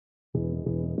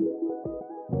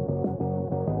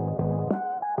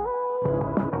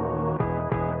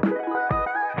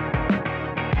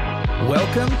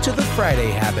Welcome to The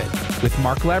Friday Habit with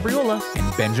Mark Labriola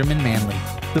and Benjamin Manley.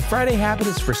 The Friday Habit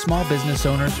is for small business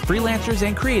owners, freelancers,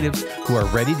 and creatives who are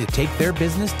ready to take their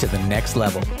business to the next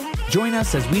level. Join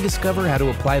us as we discover how to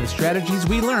apply the strategies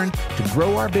we learned to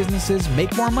grow our businesses,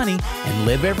 make more money, and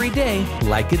live every day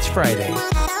like it's Friday.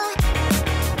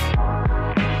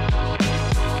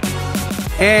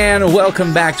 And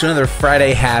welcome back to another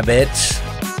Friday Habit.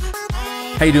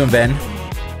 How you doing, Ben?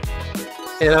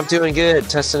 And I'm doing good.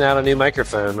 Testing out a new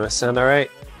microphone. Do I sound all right?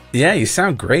 Yeah, you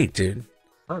sound great, dude.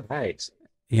 All right.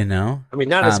 You know, I mean,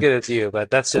 not as good as you,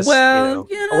 but that's just well,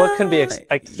 what can be.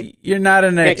 You're not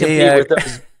in a can't compete with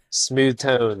those smooth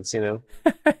tones,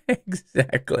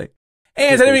 Exactly.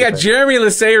 And today we got Jeremy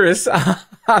Lessaris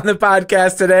on the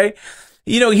podcast today.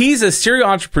 You know, he's a serial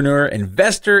entrepreneur,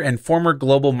 investor, and former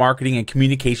global marketing and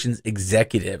communications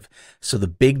executive. So the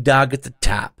big dog at the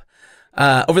top.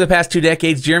 Over the past 2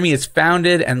 decades, Jeremy has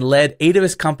founded and led 8 of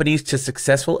his companies to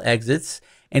successful exits.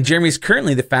 And Jeremy is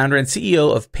currently the founder and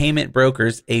CEO of Payment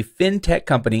Brokers, a fintech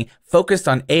company focused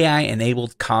on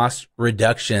AI-enabled cost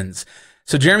reductions.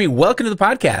 So, Jeremy, welcome to the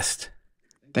podcast.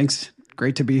 Thanks.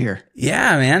 Great to be here.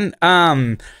 Yeah, man.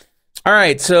 All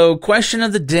right. So, question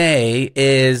of the day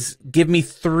is: give me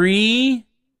 3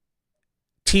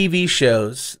 TV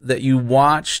shows that you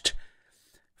watched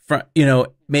from,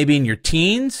 maybe in your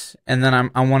teens, and then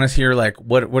I want to hear like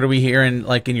what are we hearing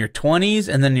like in your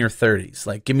 20s and then your 30s.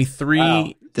 Like, give me 3 Wow.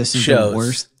 This is shows. the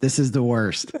worst. This is the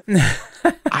worst.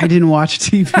 I didn't watch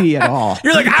TV at all.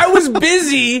 You're like, I was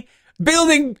busy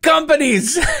building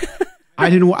companies.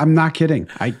 I'm not kidding.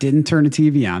 I didn't turn the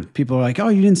TV on. People are like, "Oh,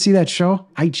 you didn't see that show?"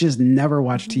 I just never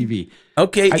watched TV.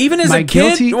 Okay, even as a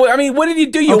kid, I mean, what did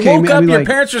you do? You woke up, your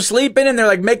parents were sleeping, and they're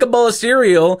like, make a bowl of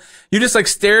cereal. You just like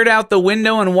stared out the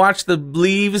window and watched the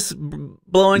leaves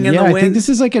blowing in the wind. I think this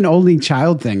is like an only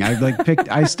child thing.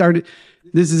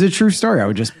 This is a true story. I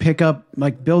would just pick up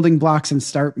like building blocks and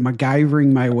start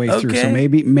MacGyvering my way through. So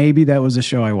maybe that was a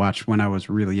show I watched when I was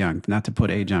really young, not to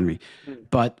put age on me.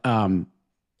 But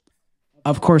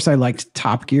of course I liked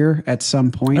Top Gear at some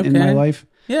point in my life.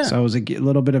 Yeah. So I was a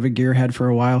little bit of a gearhead for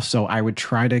a while. So I would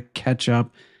try to catch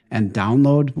up and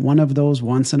download one of those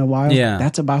once in a while. Yeah.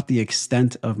 That's about the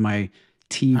extent of my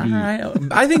TV. All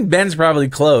right. I think Ben's probably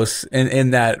close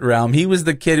in that realm. He was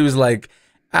the kid who was like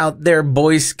out there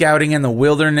Boy Scouting in the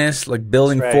wilderness, like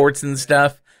building forts and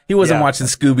stuff. He wasn't watching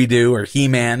Scooby-Doo or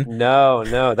He-Man. No,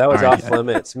 that was off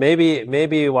limits.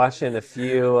 Maybe watching a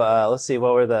few, let's see,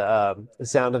 what were the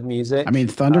Sound of Music? I mean,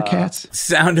 Thundercats?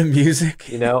 Sound of Music.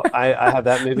 I have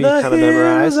that movie kind of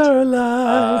memorized.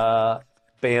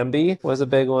 Bambi was a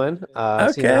big one.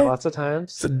 Seen that lots of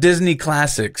times. So Disney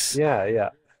classics. Yeah.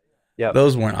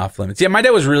 Those weren't off limits. Yeah, my dad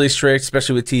was really strict,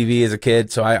 especially with TV as a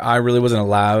kid, so I really wasn't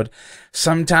allowed.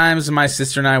 Sometimes my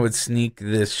sister and I would sneak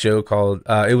this show called,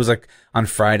 it was like on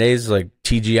Fridays, like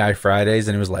TGI Fridays,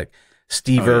 and it was like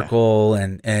Steve Urkel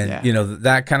and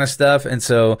that kind of stuff. And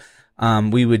so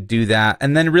we would do that.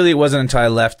 And then really it wasn't until I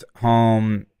left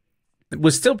home, it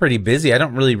was still pretty busy. I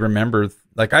don't really remember,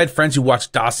 like I had friends who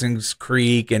watched Dawson's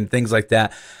Creek and things like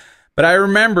that. But I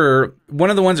remember one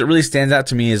of the ones that really stands out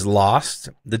to me is Lost,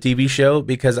 the TV show,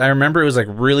 because I remember it was like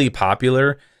really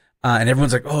popular, and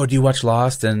everyone's like, "Oh, do you watch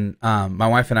Lost?" And my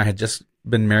wife and I had just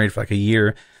been married for like a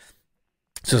year,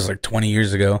 so it was like 20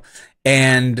 years ago,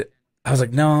 and I was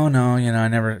like, "No, I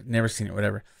never seen it,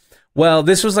 whatever." Well,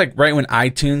 this was like right when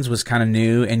iTunes was kind of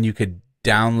new, and you could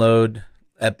download,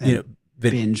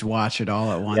 binge watch it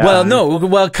all at once.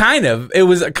 Well, kind of. It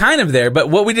was kind of there, but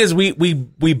what we did is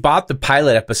we bought the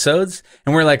pilot episodes,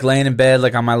 and we're like laying in bed,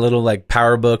 like on my little like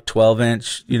PowerBook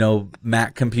 12-inch,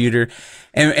 Mac computer,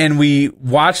 and we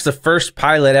watched the first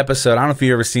pilot episode. I don't know if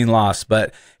you've ever seen Lost,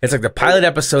 but it's like the pilot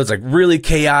episode's like really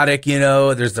chaotic.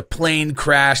 There's the plane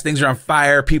crash, things are on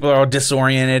fire, people are all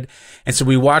disoriented, and so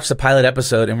we watched the pilot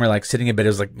episode, and we're like sitting in bed. It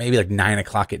was like maybe like 9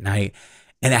 o'clock at night,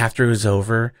 and after it was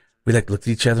over, we like looked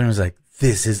at each other and was like,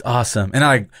 "This is awesome." And I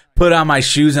like put on my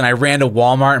shoes and I ran to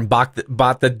Walmart and bought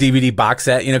the DVD box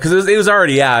set, because it was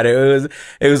already out. It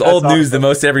was old news to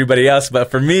most everybody else, but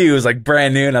for me it was like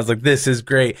brand new, and I was like, "This is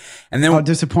great." And then how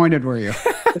disappointed were you?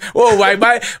 Well,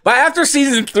 by after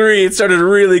season 3, it started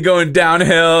really going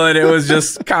downhill, and it was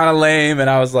just kind of lame, and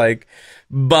I was like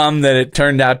bummed that it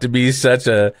turned out to be such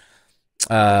a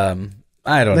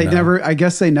I don't know. I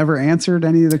guess they never answered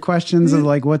any of the questions of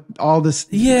like what all this.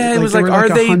 Yeah, it was like, are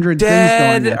they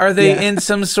dead? Are they in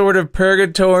some sort of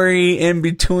purgatory in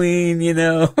between,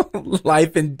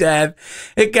 life and death?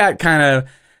 It got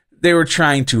they were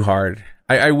trying too hard.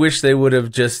 I wish they would have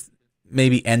just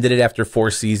maybe ended it after 4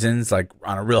 seasons, like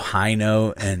on a real high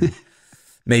note. And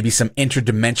maybe some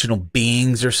interdimensional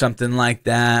beings or something like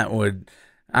that would.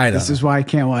 I don't know. This is why I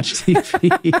can't watch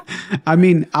TV. I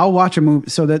mean, I'll watch a movie.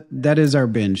 So that is our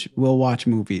binge. We'll watch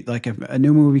movie. Like if a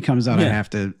new movie comes out,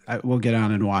 we'll get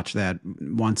on and watch that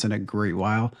once in a great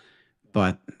while.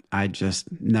 But I just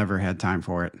never had time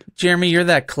for it. Jeremy, you're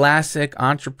that classic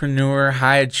entrepreneur,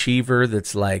 high achiever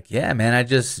that's like, yeah, man, I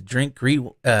just drink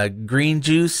green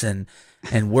juice and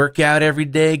work out every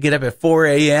day, get up at 4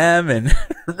 a.m. and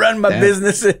run my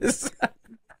businesses.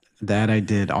 That I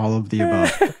did all of the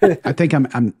above. I think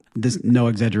I'm this, no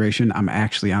exaggeration, I'm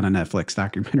actually on a Netflix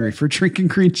documentary for drinking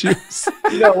green juice.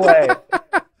 No way.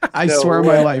 I swear on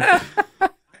my life.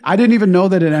 I didn't even know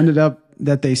that it ended up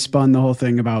that they spun the whole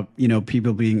thing about, you know,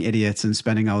 people being idiots and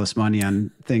spending all this money on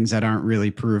things that aren't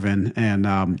really proven. And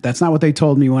that's not what they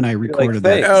told me when I recorded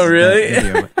that. Oh, really? That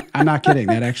video. I'm not kidding.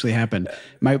 That actually happened.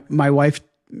 My wife,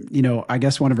 you know, I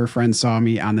guess one of her friends saw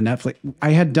me on the Netflix.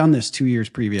 I had done this 2 years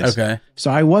previous. Okay.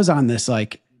 So I was on this,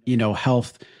 like, you know,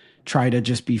 health, try to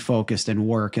just be focused and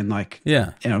work and like, you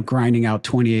know, grinding out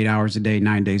 28 hours a day,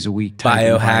 9 days a week.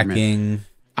 Biohacking.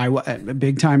 I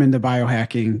big time into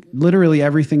biohacking, literally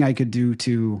everything I could do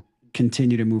to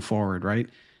continue to move forward. Right.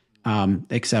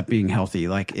 Except being healthy.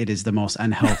 Like it is the most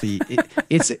unhealthy.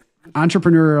 It's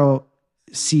entrepreneurial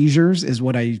seizures is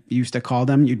what I used to call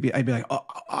them. I'd be like, oh,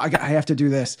 I have to do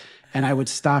this. And I would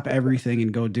stop everything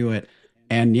and go do it.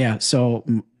 And yeah, so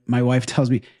my wife tells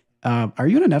me, are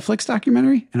you in a Netflix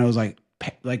documentary? And I was like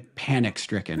panic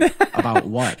stricken about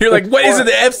what? You're like, what is it?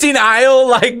 The Epstein Isle?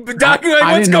 Like documentary?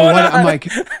 I What's didn't know going what, on? I'm like,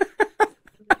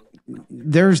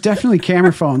 there's definitely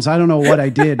camera phones. I don't know what I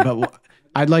did, but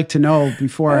I'd like to know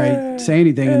before I say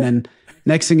anything. And then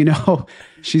next thing you know,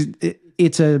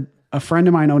 it's a friend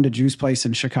of mine owned a juice place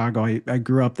in Chicago. I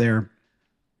grew up there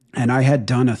and I had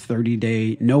done a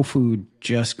 30-day, no food,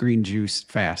 just green juice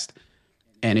fast.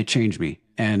 And it changed me.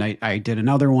 And I did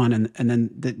another one. And then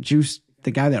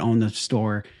the guy that owned the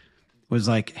store was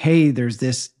like, hey, there's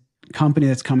this company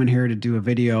that's coming here to do a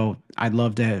video. I'd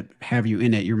love to have you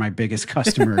in it. You're my biggest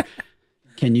customer.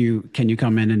 Can you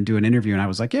come in and do an interview? And I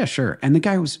was like, yeah, sure. And the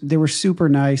guy they were super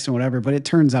nice and whatever, but it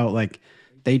turns out like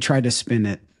they tried to spin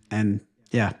it. And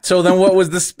yeah. So then what was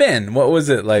the spin? What was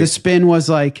it like? The spin was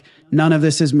like, none of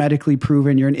this is medically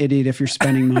proven. You're an idiot if you're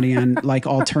spending money on like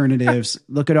alternatives.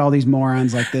 Look at all these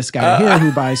morons like this guy here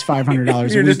who buys $500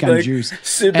 a week on like juice.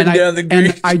 Sipping down the green.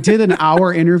 And I did an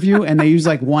hour interview and they used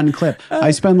like one clip.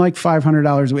 I spend like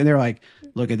 $500 a week. They're like,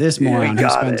 look at this moron who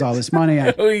spends all this money.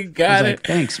 We got it. Like,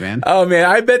 thanks, man. Oh man,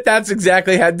 I bet that's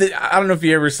exactly how. I don't know if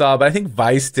you ever saw, but I think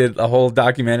Vice did a whole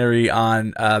documentary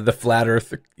on the flat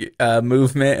Earth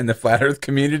movement and the flat Earth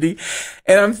community.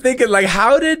 And I'm thinking, like,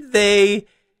 how did they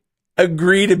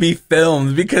agree to be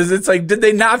filmed? Because it's like, did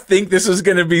they not think this was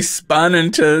going to be spun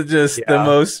into just the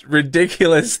most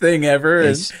ridiculous thing ever?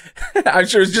 And I'm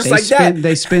sure it's just like that.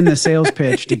 They spin the sales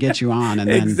pitch to get you on, and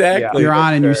then you're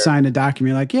on and you sign a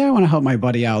document. Like, yeah, I want to help my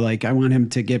buddy out. Like, I want him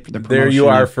to get the promotion. There you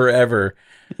are forever.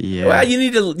 Yeah. Well, you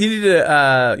need to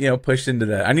you know, push into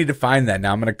that. I need to find that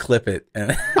now. I'm going to clip it.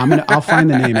 I'll find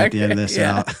the name at the end of this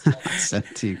and I'll send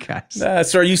it to you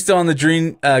guys. So are you still on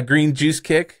the green juice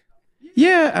kick?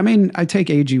 Yeah, I mean, I take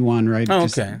AG1, right? Oh,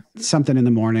 just okay. Something in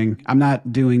the morning. I'm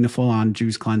not doing the full-on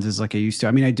juice cleanses like I used to.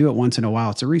 I mean, I do it once in a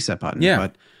while. It's a reset button. Yeah.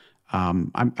 But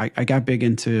I got big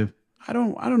into, I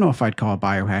don't know if I'd call it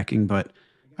biohacking, but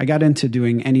I got into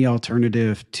doing any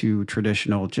alternative to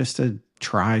traditional just to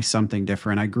try something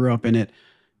different. I grew up in it.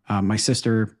 My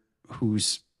sister,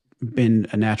 who's been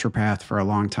a naturopath for a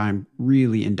long time,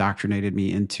 really indoctrinated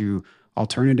me into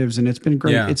alternatives, and it's been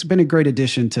great. Yeah. It's been a great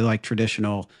addition to like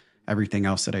traditional everything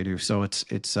else that I do. So it's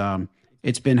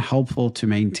been helpful to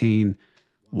maintain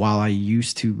while I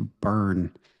used to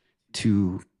burn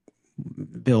to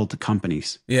build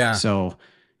companies. Yeah. So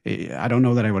I don't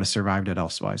know that I would have survived it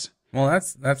elsewise. Well,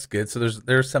 that's good. So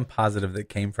there's some positive that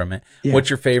came from it. Yeah. What's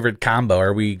your favorite combo?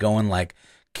 Are we going like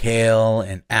kale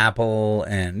and apple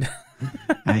and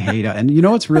I hate it. And you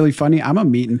know what's really funny? I'm a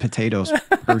meat and potatoes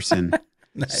person.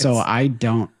 Nice. So I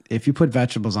don't, if you put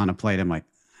vegetables on a plate, I'm like,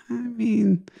 I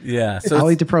mean, yeah. So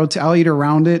I'll eat the protein. I'll eat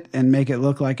around it and make it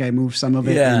look like I moved some of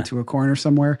it into a corner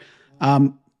somewhere.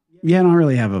 Yeah, I don't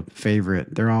really have a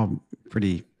favorite. They're all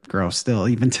pretty gross still,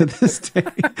 even to this day.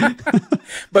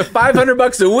 But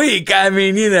 $500 a week. I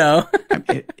mean, you know.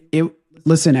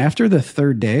 Listen, after the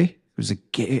third day,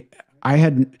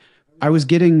 I was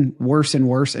getting worse and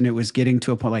worse, and it was getting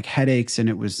to a point like headaches, and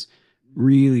it was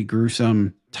really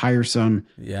gruesome, tiresome.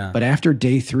 Yeah. But after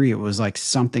day 3, it was like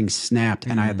something snapped,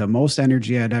 and I had the most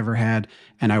energy I'd ever had,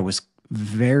 and I was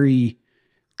very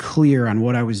clear on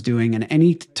what I was doing, and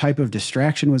any type of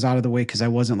distraction was out of the way because I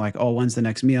wasn't like, oh, when's the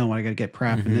next meal? I got to get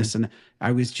prep and this, and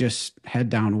I was just head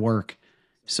down work.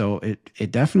 So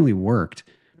it definitely worked.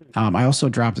 I also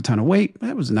dropped a ton of weight.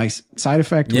 That was a nice side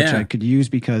effect, which I could use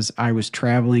because I was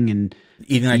traveling and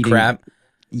eating like crap.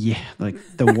 Yeah, like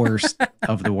the worst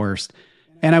of the worst.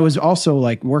 And I was also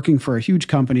like working for a huge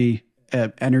company,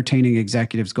 entertaining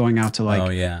executives, going out to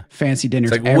like fancy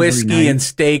dinners. It's like whiskey and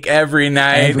steak every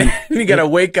night. You got to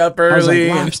wake up early. I was like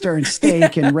lobster and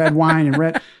steak and red wine and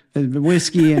red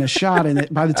whiskey and a shot.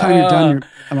 And by the time you're done,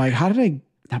 I'm like,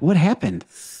 what happened?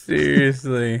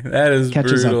 Seriously, that is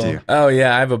Catches brutal. up to you. Oh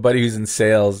yeah, I have a buddy who's in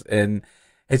sales, and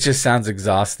it just sounds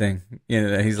exhausting. You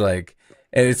know, he's like,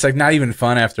 and it's like not even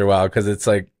fun after a while because it's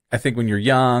like I think when you're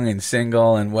young and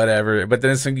single and whatever, but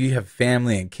then it's when you have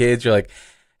family and kids, you're like,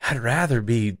 I'd rather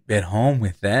be at home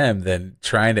with them than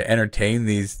trying to entertain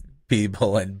these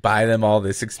people and buy them all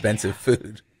this expensive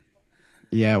food.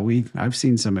 Yeah, I've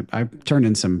turned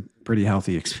in some pretty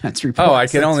healthy expense reports. Oh, I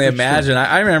can only imagine. Sure.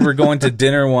 I remember going to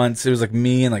dinner once. It was like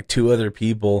me and like 2 other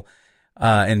people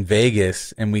in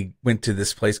Vegas, and we went to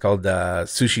this place called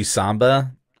Sushi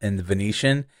Samba in the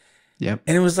Venetian. Yep.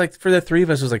 And it was like for the 3 of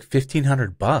us, it was like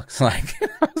 $1,500. Like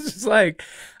I was just like,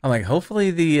 I'm like,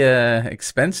 hopefully the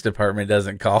expense department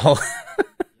doesn't call.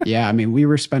 Yeah, I mean, we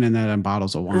were spending that on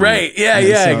bottles of wine. Right. Yeah, and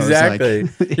yeah, so exactly.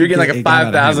 like, You're getting like a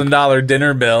 $5,000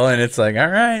 dinner bill, and it's like, all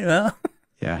right, well.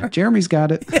 Yeah, Jeremy's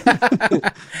got it.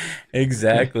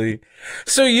 Exactly.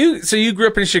 So you grew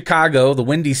up in Chicago, the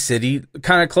Windy City,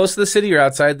 kind of close to the city or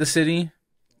outside the city?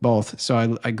 Both.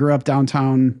 So I grew up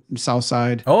downtown, South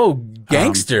Side. Oh,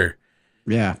 gangster.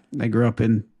 Yeah, I grew up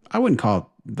in, I wouldn't call it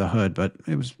the hood, but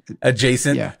it was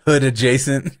adjacent. Yeah, hood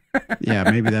adjacent. Yeah,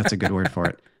 maybe that's a good word for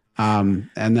it. And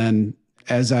then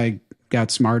as I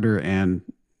got smarter and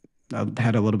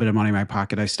had a little bit of money in my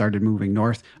pocket, I started moving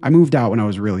north. I moved out when I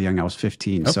was really young. I was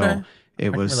 15. Okay. So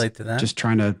it was just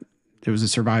it was a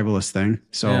survivalist thing.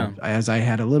 So as I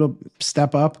had a little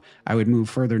step up, I would move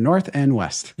further north and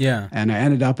west. Yeah. And I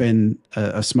ended up in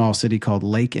a small city called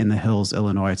Lake in the Hills,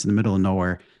 Illinois. It's in the middle of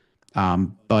nowhere.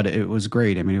 But it was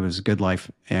great. I mean, it was a good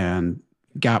life, and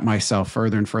got myself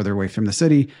further and further away from the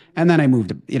city. And then I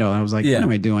moved, I was like, what am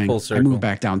I doing? Full circle. I moved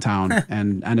back downtown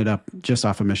and ended up just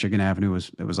off of Michigan Avenue.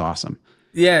 It was awesome.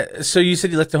 Yeah. So you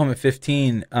said you left the home at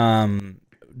 15.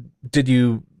 Did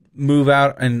you move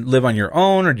out and live on your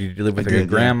own, or did you live with a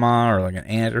grandma or like an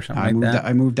aunt or something like that?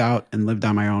 I moved out and lived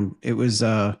on my own. It was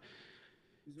a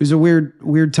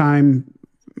weird time.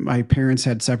 My parents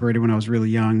had separated when I was really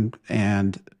young,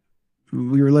 and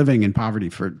we were living in poverty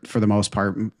for the most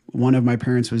part. One of my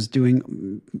parents was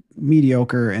doing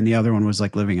mediocre, and the other one was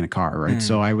like living in a car, right?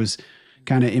 So I was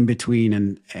kind of in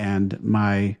between, and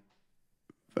my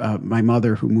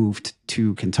mother, who moved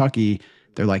to Kentucky,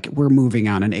 they're like, we're moving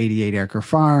on an 88-acre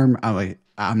farm. I'm like,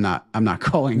 I'm not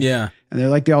going. Yeah. And they're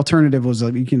like, the alternative was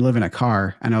like, you can live in a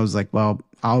car. And I was like, well,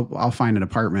 I'll find an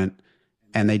apartment.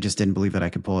 And they just didn't believe that I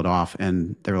could pull it off.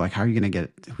 And they were like, how are you going to get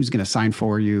it? Who's going to sign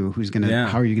for you?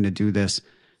 How are you going to do this?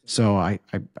 So I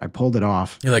pulled it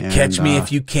off. You're like, catch me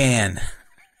if you can.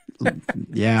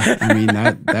 Yeah. I mean,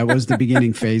 that was the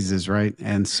beginning phases, right?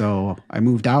 And so I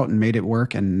moved out and made it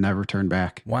work and never turned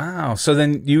back. Wow. So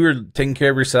then you were taking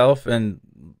care of yourself and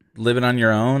living on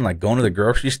your own, like going to the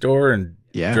grocery store and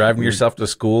driving yourself to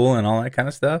school and all that kind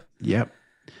of stuff? Yep.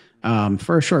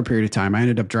 For a short period of time. I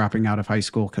ended up dropping out of high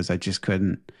school because I just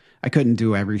couldn't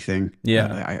do everything.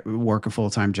 Yeah. I work a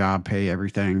full-time job, pay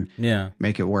everything,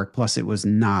 make it work. Plus it was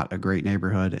not a great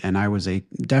neighborhood, and I was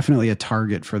definitely a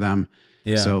target for them.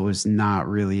 Yeah. So it was not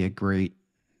really a great.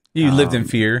 You lived in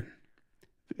fear.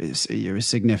 It was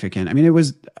significant. I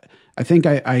mean, I think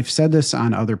I've said this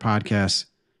on other podcasts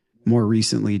more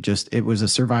recently, it was a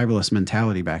survivalist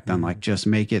mentality back then. Like, just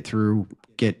make it through,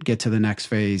 get to the next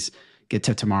phase, get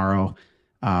to tomorrow.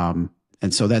 And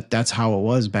so that's how it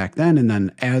was back then. And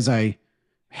then as I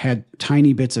had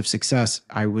tiny bits of success,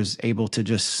 I was able to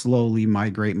just slowly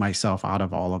migrate myself out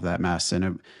of all of that mess.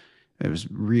 And it was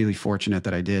really fortunate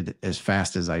that I did as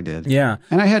fast as I did. Yeah.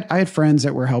 And I had friends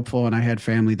that were helpful, and I had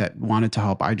family that wanted to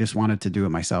help. I just wanted to do it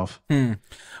myself.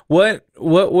 What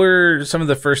were some of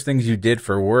the first things you did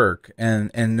for work?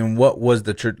 And then what was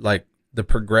the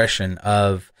progression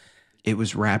of? It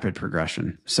was rapid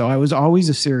progression. So I was always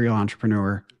a serial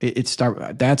entrepreneur.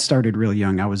 That started really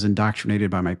young. I was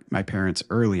indoctrinated by my parents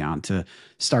early on to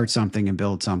start something and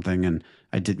build something. And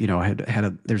I did,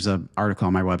 there's an article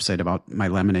on my website about my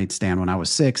lemonade stand when I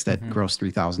was 6 that grossed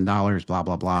 $3,000, blah,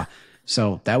 blah, blah.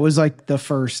 So that was like the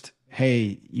first,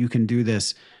 hey, you can do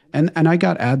this. And I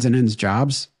got odds and ends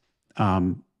jobs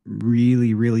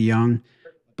really, really young.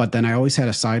 But then I always had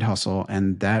a side hustle,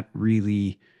 and that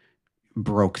really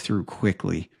broke through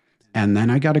quickly. And then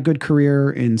I got a good career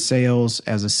in sales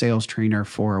as a sales trainer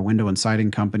for a window and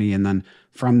siding company. And then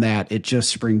from that, it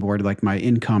just springboarded. Like my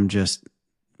income just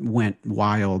went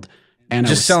wild. And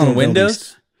just selling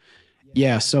windows?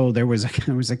 Yeah. So there was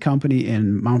a company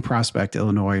in Mount Prospect,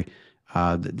 Illinois.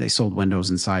 They sold windows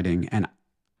and siding. And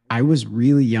I was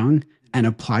really young and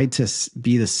applied to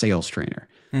be the sales trainer.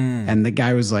 And the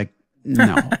guy was like,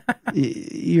 no,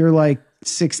 you're like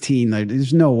 16.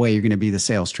 There's no way you're going to be the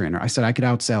sales trainer. I said I could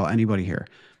outsell anybody here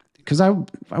because I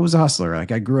was a hustler.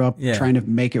 Like I grew up trying to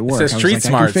make it work. So street I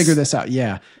smarts. can figure this out.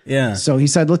 Yeah. So he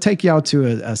said, let's take you out to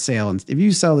a sale. And if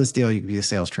you sell this deal, you can be a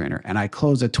sales trainer. And I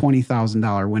closed a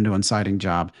 $20,000 window and siding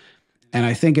job. And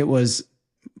I think it was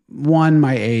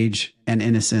my age and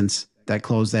innocence that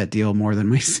closed that deal more than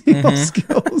my sales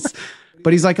skills.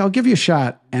 But he's like, I'll give you a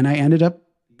shot. And I ended up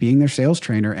being their sales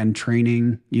trainer and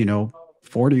training,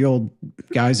 40-year-old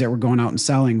guys that were going out and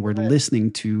selling were listening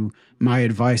to my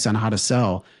advice on how to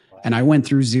sell. And I went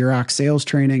through Xerox sales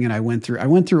training, and I went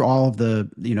through all of the,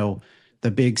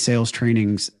 the big sales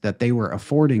trainings that they were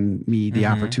affording me the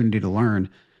opportunity to learn.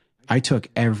 I took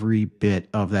every bit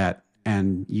of that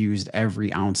and used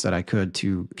every ounce that I could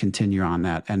to continue on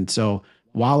that. And so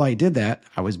while I did that,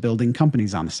 I was building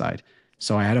companies on the side.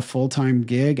 So I had a full-time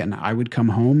gig, and I would come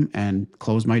home and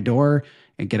close my door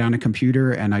and get on a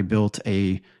computer, and I built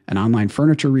an online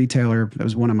furniture retailer. That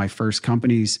was one of my first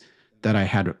companies that I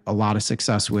had a lot of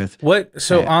success with.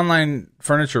 So online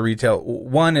furniture retail,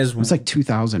 it was like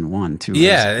 2001 too.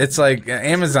 Yeah, it's like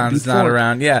Amazon's not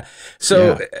around. Yeah.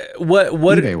 So what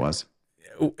eBay was.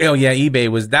 Oh yeah, eBay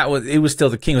was it was still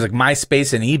the king. It was like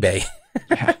MySpace and eBay.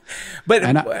 Yeah.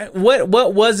 But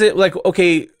what was it like?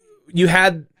 Okay,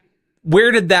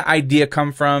 where did that idea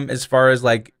come from as far as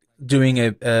like doing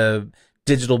a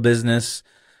digital business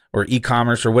or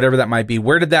e-commerce or whatever that might be?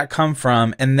 Where did that come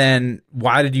from? And then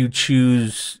why did you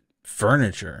choose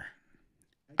furniture?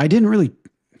 I didn't really,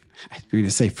 I'm going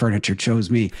to say furniture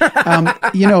chose me.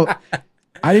 I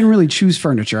didn't really choose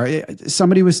furniture.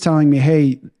 Somebody was telling me,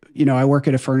 hey, I work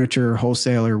at a furniture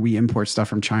wholesaler. We import stuff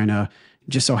from China.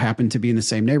 Just so happened to be in the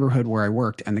same neighborhood where I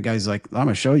worked. And the guy's like, I'm going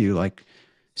to show you.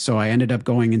 So I ended up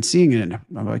going and seeing it. And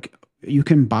I'm like, you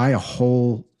can buy a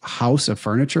whole house of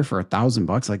furniture for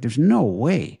 $1,000. Like, there's no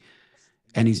way.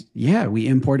 And we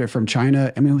import it from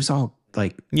China. I mean, it was all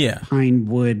like pine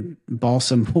wood,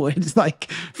 balsam wood,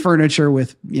 like furniture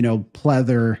with,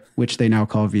 pleather, which they now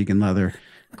call vegan leather.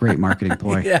 Great marketing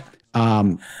ploy.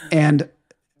 And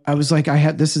I was like,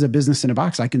 this is a business in a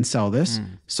box. I can sell this.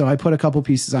 So I put a couple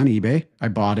pieces on eBay. I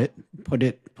bought it, put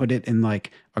it in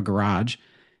like a garage,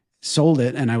 sold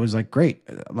it. And I was like, great,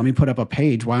 let me put up a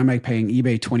page. Why am I paying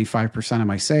eBay 25% of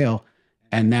my sale?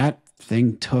 And that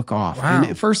thing took off. Wow. And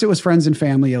at first it was friends and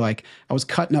family. Like I was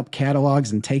cutting up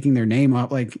catalogs and taking their name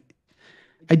up. Like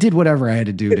I did whatever I had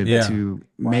to do to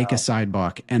make a side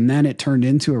buck. And then it turned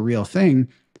into a real thing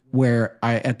where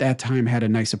I, at that time, had a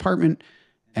nice apartment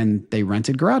and they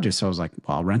rented garages. So I was like,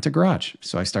 well, I'll rent a garage.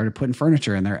 So I started putting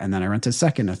furniture in there, and then I rented a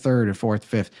second, a third, a fourth,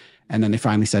 fifth. And then they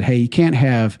finally said, hey, you can't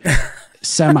have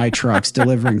semi trucks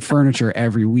delivering furniture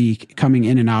every week coming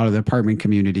in and out of the apartment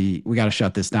community. We got to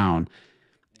shut this down.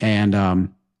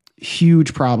 And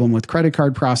huge problem with credit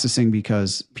card processing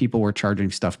because people were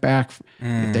charging stuff back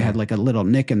if they had like a little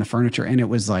nick in the furniture. And it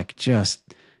was like just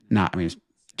not, I mean, it was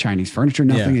Chinese furniture,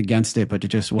 nothing against it, but it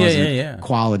just wasn't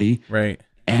quality. Right.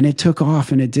 And it took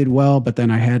off and it did well, but then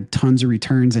I had tons of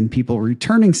returns and people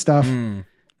returning stuff and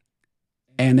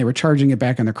they were charging it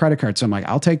back on their credit card. So I'm like,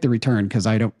 I'll take the return because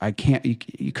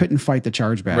you couldn't fight the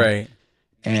charge back. Right.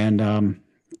 And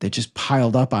they just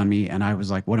piled up on me and I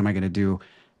was like, what am I going to do?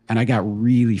 And I got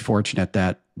really fortunate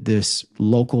that this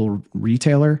local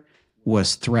retailer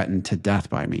was threatened to death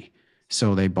by me.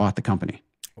 So they bought the company.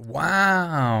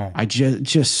 Wow. I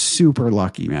just super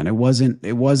lucky, man. It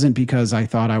wasn't because I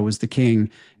thought I was the king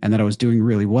and that I was doing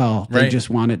really well. They just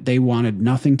wanted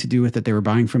nothing to do with it. They were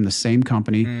buying from the same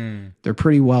company. They're a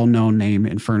pretty well-known name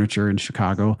in furniture in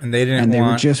Chicago. And they didn't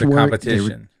want the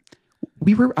competition.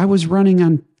 I was running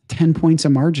on 10 points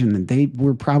of margin and they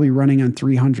were probably running on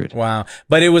 300. Wow.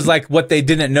 But it was like what they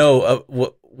didn't know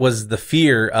was the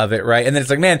fear of it, right? And then it's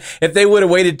like, man, if they would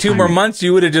have waited two more months,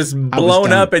 you would have just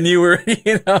blown up and you were,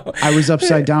 I was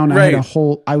upside down. Right.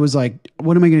 I was like,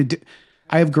 what am I going to do?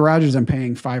 I have garages I'm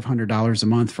paying $500 a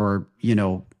month for,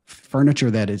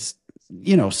 furniture that is,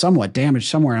 somewhat damaged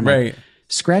somewhere. I'm like,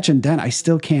 scratch and dent. I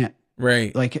still can't.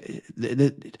 Right. Like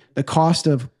the cost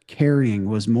of carrying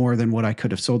was more than what I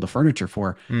could have sold the furniture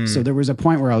for. So there was a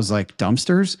point where I was like,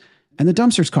 dumpsters. and the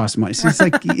dumpsters cost money. So it's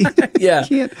like, Yeah.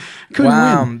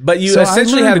 couldn't win. But you So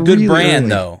essentially had a good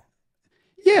brand, though.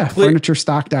 Yeah,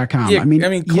 furniturestock.com. Yeah, I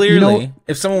mean, clearly,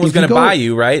 if someone was going to buy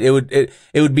you, right, it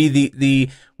would be the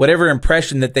whatever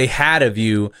impression that they had of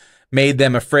you made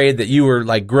them afraid that you were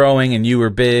like growing and you were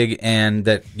big and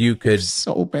that you could.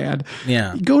 So bad.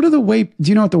 Yeah. Go to the way. Do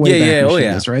you know what the Wayback Machine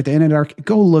is, right? The Internet Arc.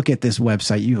 Go look at this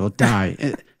website. You will die.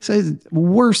 It's the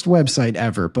worst website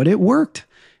ever, but it worked.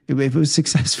 It was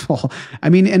successful. I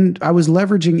mean, and I was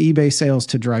leveraging eBay sales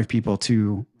to drive people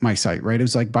to my site, right? It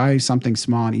was like buy something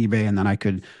small on eBay and then I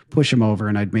could push them over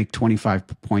and I'd make 25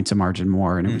 points a margin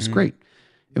more. And it was great.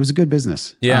 It was a good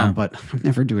business. Yeah. But I'll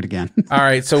never do it again. All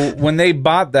right. So when they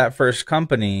bought that first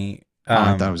company,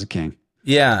 I thought I was a king.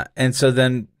 Yeah. And so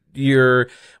then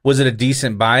was it a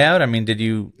decent buyout? I mean, did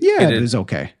you? Yeah, it was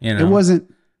okay. You know? It wasn't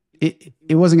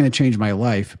going to change my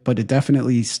life, but it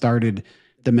definitely started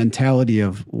the mentality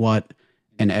of what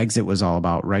an exit was all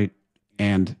about, right?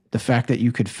 And the fact that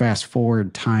you could fast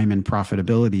forward time and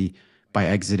profitability by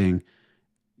exiting,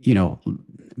 you know,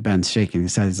 Ben's shaking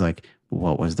his head. He's like,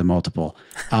 what was the multiple?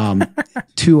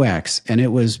 2x. And it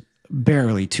was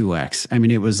barely 2x. I mean,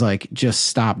 it was like, just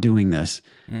stop doing this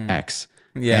X.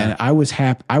 Yeah. And I was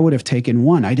happy. I would have taken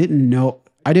one. I didn't know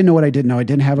what I didn't know. I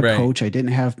didn't have a coach. I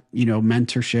didn't have, you know,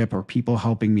 mentorship or people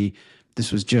helping me.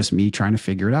 This was just me trying to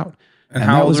figure it out. And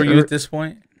how old were you at this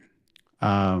point?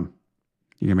 You're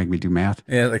gonna make me do math.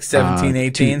 Yeah, like 17,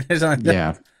 18 or something.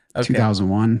 Yeah. Okay.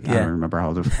 2001. Yeah. I don't remember how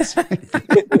old it was.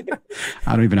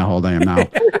 I don't even know how old I am now.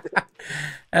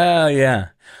 Oh yeah.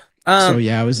 So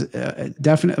yeah, it was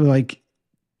definitely like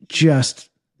just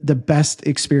the best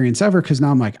experience ever. Cause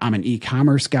now I'm an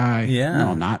e-commerce guy. Yeah. No,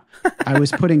 I'm not. I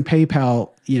was putting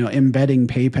PayPal, you know, embedding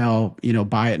PayPal, you know,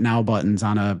 buy it now buttons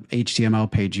on a HTML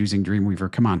page using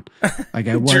Dreamweaver. Come on. Like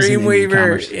I wasn't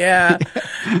Dreamweaver. Yeah.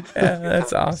 Yeah.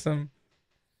 That's awesome.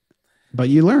 But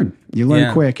you learn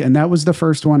quick. And that was the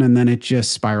first one. And then it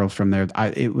just spiraled from there.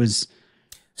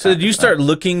 So did you start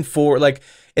looking for, like,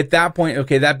 at that point,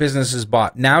 okay, that business is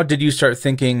bought. Now, did you start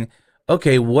thinking,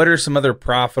 okay, what are some other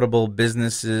profitable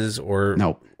businesses or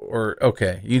no? Or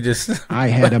okay, you just I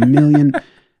had a million.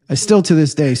 Still to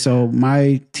this day. So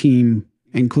my team,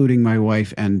 including my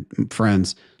wife and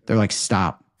friends, they're like,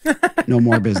 stop, no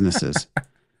more businesses.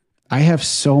 I have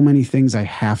so many things I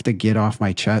have to get off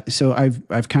my chest. So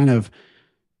I've kind of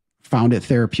found it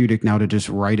therapeutic now to just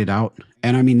write it out.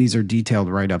 And I mean, these are detailed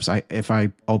write-ups. If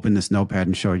I open this notepad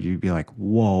and show you, you'd be like,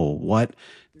 whoa, what?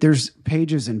 There's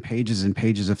pages and pages and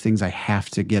pages of things I have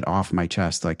to get off my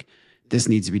chest. Like, this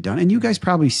needs to be done. And you guys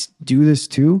probably do this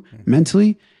too,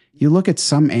 mentally. You look at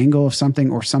some angle of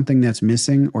something or something that's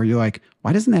missing, or you're like,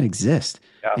 why doesn't that exist?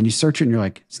 Yeah. And you search it and you're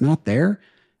like, it's not there.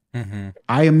 Mm-hmm.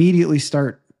 I immediately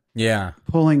start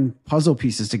pulling puzzle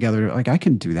pieces together. Like, I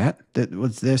can do that. That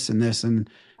was this and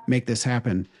make this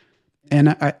happen.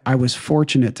 And I was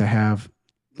fortunate to have,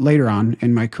 later on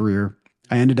in my career,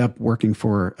 I ended up working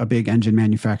for a big engine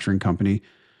manufacturing company,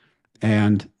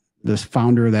 and the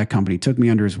founder of that company took me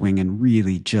under his wing and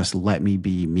really just let me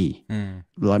be me,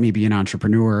 let me be an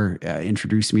entrepreneur,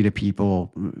 introduced me to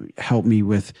people, helped me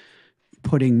with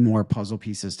putting more puzzle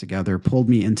pieces together, pulled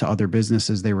me into other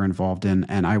businesses they were involved in.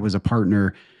 And I was a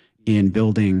partner in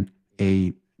building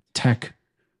a tech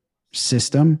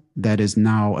system that is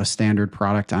now a standard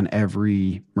product on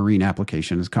every marine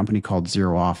application. It's a company called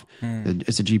Zero Off.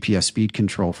 It's a GPS speed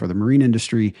control for the marine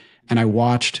industry. And I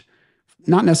watched,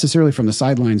 not necessarily from the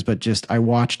sidelines, but just I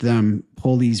watched them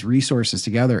pull these resources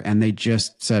together, and they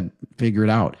just said, figure it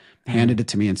out, handed it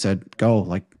to me and said, go,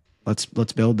 like, let's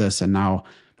build this. And now,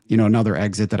 you know, another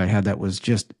exit that I had that was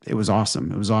just, it was awesome.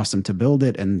 It was awesome to build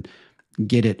it and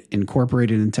get it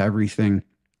incorporated into everything.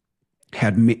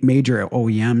 Had major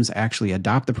OEMs actually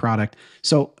adopt the product.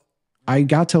 So I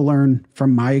got to learn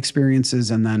from my experiences.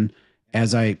 And then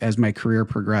as my career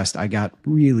progressed, I got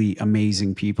really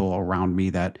amazing people around me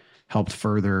that helped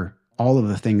further all of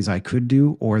the things I could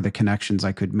do or the connections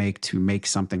I could make to make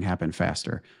something happen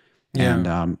faster. Yeah.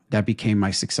 And that became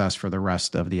my success for the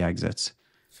rest of the exits.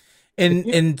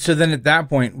 And so then at that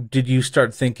point, did you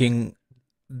start thinking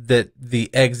that the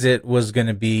exit was going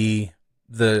to be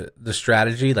the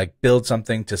strategy, like build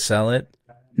something to sell it?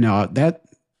 No,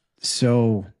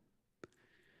 so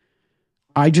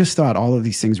I just thought all of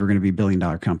these things were going to be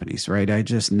 $billion companies, right? I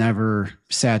just never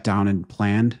sat down and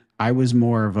planned. I was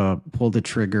more of a pull the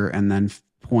trigger and then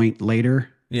point later.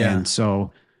 Yeah. And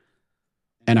so,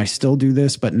 and I still do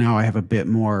this, but now I have a bit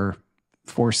more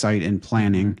foresight and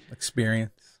planning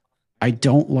experience. I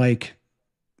don't like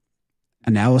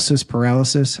analysis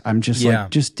paralysis. I'm just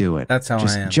like, just do it. That's how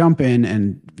just I am. Jump in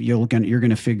and you're going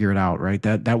to figure it out. Right.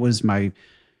 That was my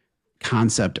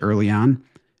concept early on.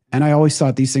 And I always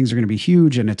thought these things are going to be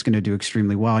huge and it's going to do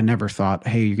extremely well. I never thought,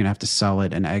 hey, you're going to have to sell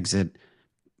it and exit.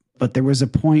 But there was a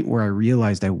point where I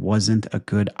realized I wasn't a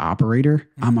good operator.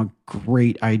 I'm a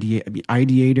great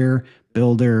ideator,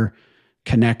 builder,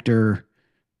 connector,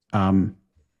 thought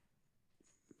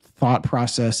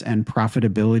process and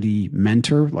profitability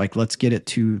mentor. Like, let's get it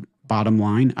to bottom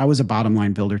line. I was a bottom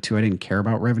line builder too. I didn't care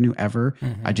about revenue ever.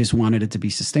 I just wanted it to be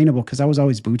sustainable because I was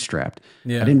always bootstrapped. I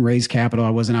didn't raise capital. I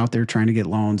wasn't out there trying to get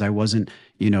loans. I wasn't,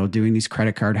 doing these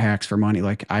credit card hacks for money.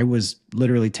 Like, I was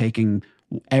literally taking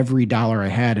every dollar I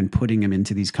had and putting them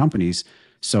into these companies.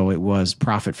 So it was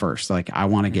profit first. Like, I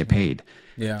want to get paid.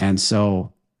 Yeah. And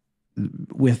so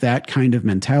with that kind of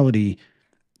mentality,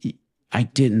 I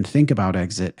didn't think about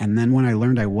exit. And then when I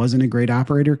learned I wasn't a great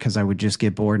operator because I would just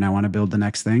get bored and I want to build the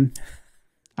next thing,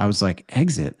 I was like,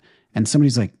 exit. And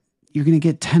somebody's like, you're going to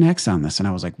get 10x on this. And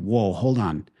I was like, whoa, hold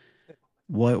on.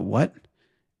 What?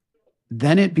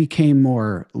 Then it became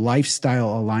more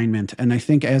lifestyle alignment. And I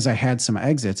think as I had some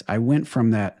exits, I went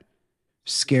from that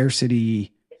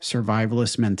scarcity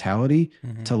survivalist mentality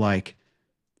to like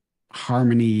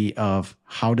harmony of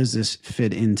how does this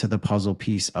fit into the puzzle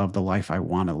piece of the life I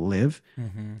want to live.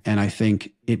 And I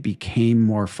think it became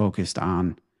more focused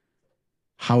on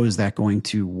how is that going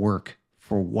to work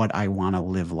for what I want to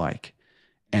live like.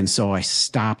 And so I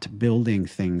stopped building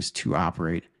things to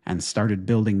operate and started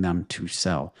building them to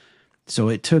sell.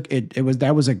 So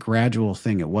that was a gradual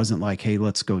thing. It wasn't like, hey,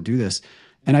 let's go do this.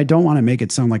 And I don't want to make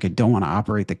it sound like I don't want to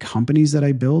operate the companies that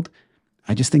I build.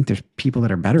 I just think there's people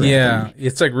that are better at it. Yeah,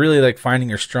 it's like really like finding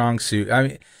your strong suit. I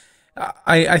mean,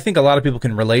 I think a lot of people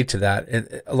can relate to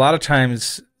that. A lot of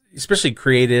times, especially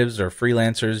creatives or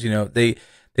freelancers,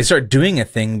 they start doing a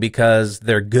thing because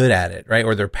they're good at it, right?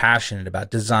 Or they're passionate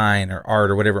about design or art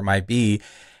or whatever it might be.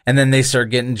 And then they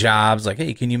start getting jobs like,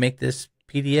 hey, can you make this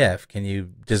PDF? Can you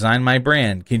design my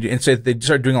brand? And so they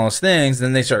start doing all those things.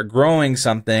 Then they start growing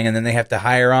something and then they have to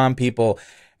hire on people.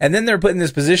 And then they're put in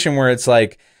this position where it's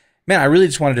like, man, I really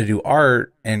just wanted to do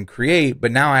art and create,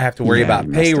 but now I have to worry about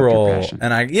payroll.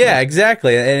 And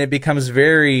exactly. And it becomes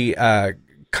very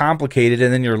complicated.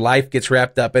 And then your life gets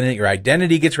wrapped up in it. Your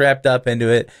identity gets wrapped up into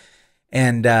it.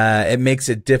 And it makes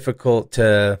it difficult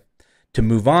to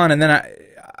move on. And then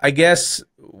I guess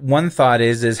one thought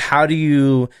is how do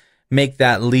you make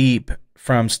that leap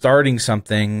from starting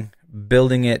something,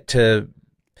 building it to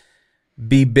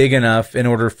be big enough in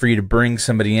order for you to bring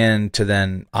somebody in to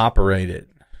then operate it?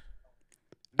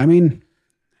 I mean,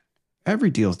 every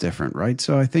deal is different, right?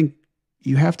 So I think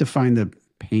you have to find the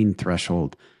pain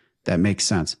threshold that makes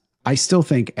sense. I still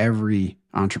think every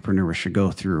entrepreneur should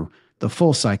go through the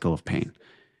full cycle of pain.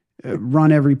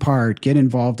 Run every part, get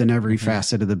involved in every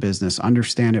facet of the business,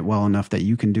 understand it well enough that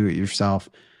you can do it yourself.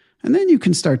 And then you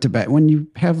can start to when you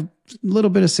have a little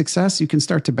bit of success, you can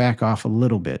start to back off a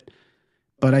little bit.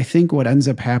 But I think what ends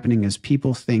up happening is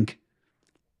people think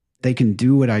they can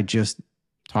do what I just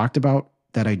talked about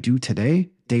that I do today,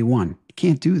 day one. You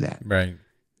can't do that. Right.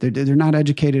 They're not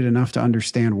educated enough to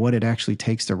understand what it actually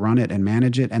takes to run it and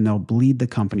manage it, and they'll bleed the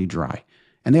company dry.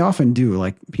 And they often do.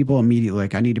 Like, people immediately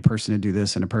like, I need a person to do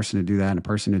this and a person to do that and a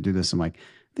person to do this. I'm like,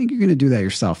 I think you're going to do that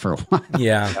yourself for a while.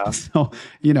 Yeah. So,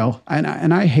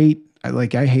 and I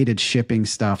hated shipping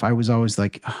stuff. I was always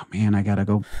like, oh man, I got to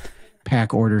go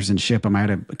pack orders and ship them. I had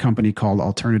a company called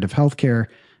Alternative Healthcare,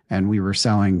 and we were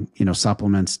selling,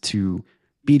 supplements to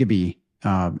B2B,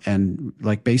 and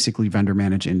like basically vendor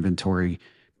managed inventory,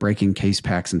 breaking case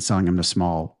packs and selling them to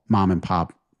small mom and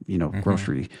pop,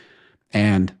 grocery.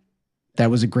 And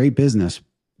that was a great business,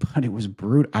 but it was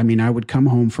brutal. I mean, I would come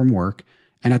home from work,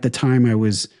 and at the time I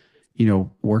was,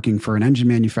 working for an engine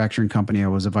manufacturing company. I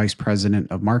was a vice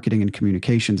president of marketing and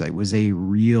communications. It was a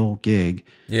real gig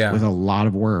with a lot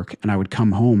of work. And I would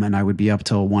come home and I would be up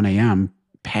till 1 a.m.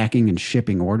 packing and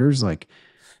shipping orders. Like,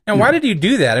 now, why did you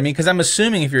do that? I mean, because I'm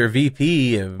assuming if you're a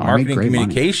VP of marketing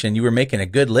communication, you were making a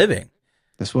good living.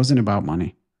 This wasn't about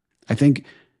money. I think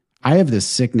I have this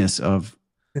sickness of,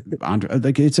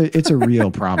 like, it's a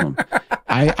real problem.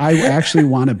 I actually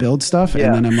want to build stuff,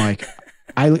 and then I'm like,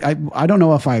 I don't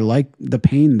know if I like the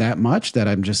pain that much that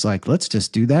I'm just like, let's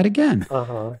just do that again.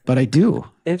 But I do.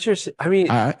 Interesting. I mean,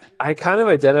 I kind of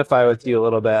identify with you a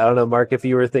little bit. I don't know, Mark, if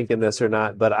you were thinking this or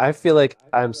not, but I feel like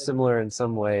I'm similar in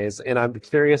some ways. And I'm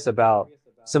curious about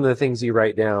some of the things you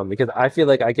write down, because I feel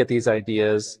like I get these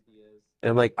ideas and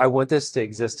I'm like, I want this to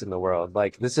exist in the world.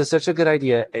 Like, this is such a good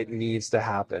idea. It needs to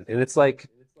happen. And it's like,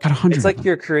 it's like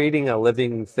you're creating a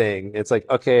living thing. It's like,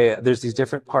 okay, there's these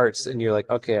different parts, and you're like,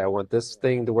 okay, I want this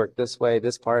thing to work this way,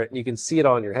 this part, and you can see it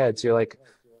all in your head. So you're like,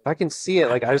 if I can see it,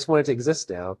 like, I just want it to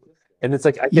exist now. And it's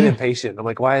like, I get impatient. I'm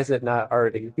like, why is it not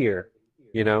already here?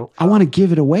 You know, I want to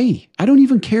give it away. I don't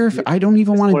even care if I don't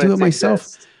even want to do it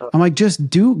myself. I'm like,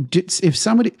 if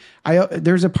somebody,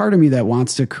 there's a part of me that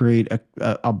wants to create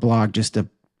a blog just to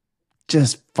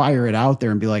fire it out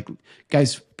there and be like,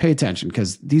 guys, pay attention,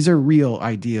 because these are real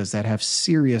ideas that have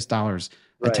serious dollars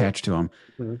attached to them.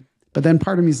 Mm-hmm. But then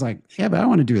part of me is like, yeah, but I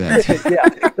want to do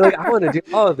that. Like, I want to do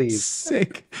all of these.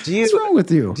 Sick. What's wrong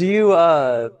with you?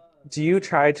 Do you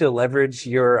try to leverage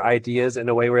your ideas in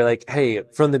a way where, like, hey,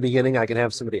 from the beginning, I can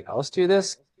have somebody else do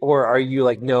this? Or are you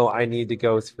like, no, I need to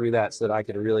go through that so that I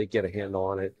can really get a handle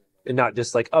on it, and not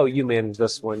just like, oh, you manage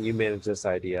this one, you manage this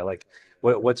idea. Like,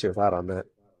 what's your thought on that?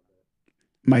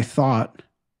 My thought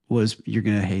was, you're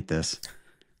going to hate this,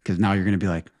 because now you're going to be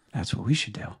like, that's what we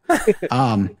should do.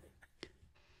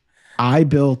 I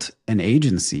built an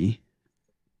agency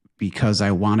because I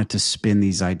wanted to spin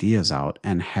these ideas out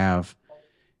and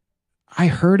I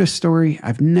heard a story.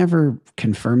 I've never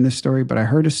confirmed this story, but I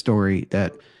heard a story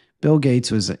that Bill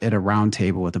Gates was at a round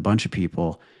table with a bunch of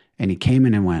people, and he came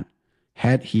in and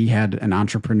he had an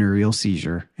entrepreneurial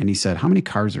seizure, and he said, how many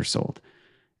cars are sold?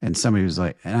 And somebody was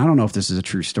like, and I don't know if this is a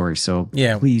true story, so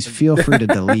please feel free to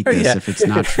delete this if it's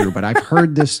not true, but I've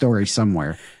heard this story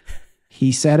somewhere.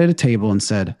 He sat at a table and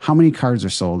said, how many cars are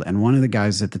sold? And one of the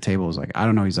guys at the table was like, I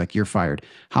don't know. He's like, you're fired.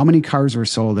 How many cars were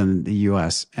sold in the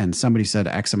US? And somebody said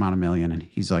X amount of million. And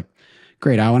he's like,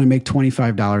 great. I want to make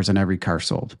 $25 on every car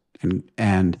sold.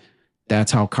 And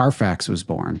that's how Carfax was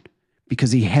born,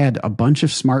 because he had a bunch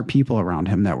of smart people around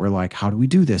him that were like, how do we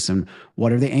do this? And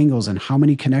what are the angles and how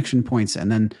many connection points?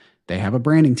 And then they have a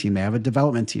branding team. They have a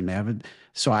development team.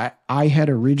 So I had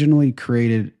originally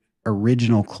created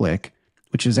Original Click,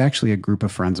 which is actually a group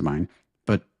of friends of mine,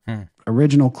 but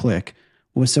Original Click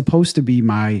was supposed to be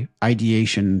my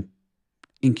ideation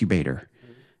incubator.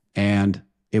 And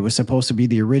it was supposed to be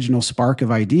the original spark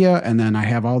of idea. And then I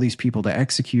have all these people to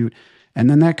execute. And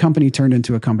then that company turned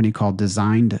into a company called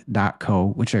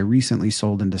Designed.co, which I recently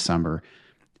sold in December,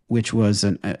 which was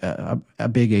a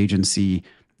big agency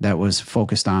that was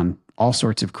focused on all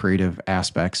sorts of creative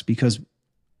aspects, because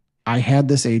I had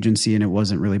this agency and it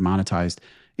wasn't really monetized.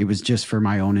 It was just for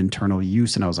my own internal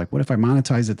use. And I was like, what if I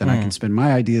monetize it? Then I can spin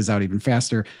my ideas out even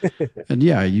faster. And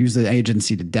I use the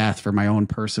agency to death for my own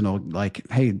personal, like,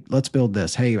 hey, let's build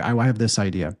this. Hey, I have this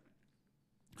idea.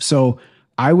 So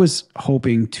I was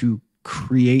hoping to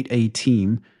create a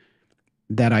team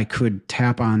that I could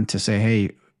tap on to say,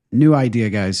 hey, new idea,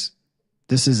 guys.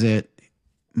 This is it.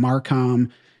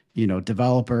 Marcom,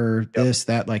 developer, this,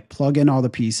 that, like plug in all the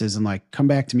pieces and like come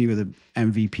back to me with an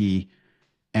MVP,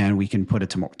 and we can put it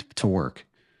to work.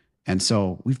 And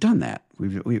so we've done that.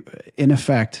 We in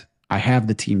effect, I have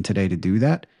the team today to do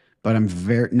that, but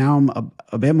I'm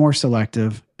a bit more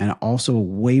selective and also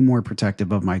way more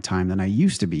protective of my time than I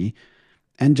used to be.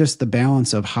 And just the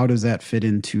balance of how does that fit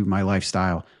into my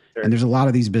lifestyle? Sure. And there's a lot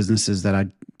of these businesses that I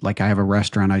have a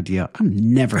restaurant idea. I'm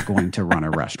never going to run a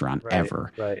restaurant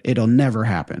ever. Right. It'll never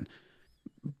happen.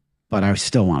 But I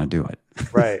still want to do it.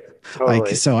 Right.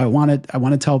 Totally. So I want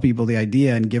to tell people the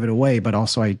idea and give it away, but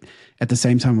also at the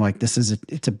same time, like, it's a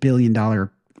 $1 billion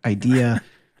idea.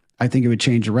 I think it would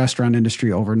change the restaurant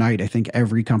industry overnight. I think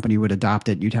every company would adopt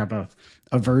it. You'd have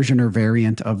a version or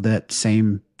variant of that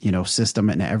same, system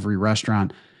in every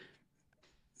restaurant.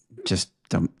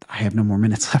 I have no more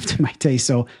minutes left in my day.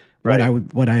 So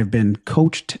what I have been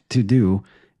coached to do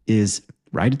is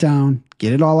write it down,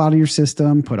 get it all out of your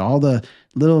system, put all the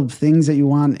little things that you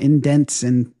want, indents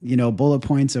and, bullet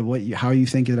points of how you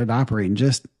think it would operate, and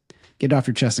just get it off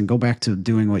your chest and go back to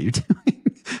doing what you're doing.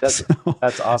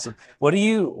 That's awesome. What do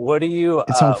you,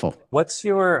 it's helpful. What's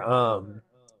your,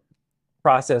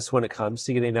 process when it comes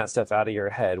to getting that stuff out of your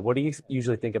head? What do you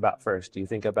usually think about first? Do you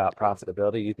think about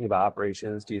profitability? Do you think about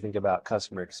operations? Do you think about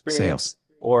customer experience? Sales?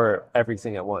 Or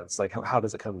everything at once? Like, how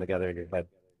does it come together in your head?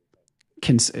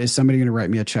 Is somebody going to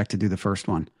write me a check to do the first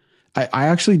one? I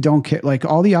actually don't care. Like,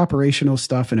 all the operational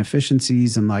stuff and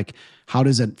efficiencies and like, how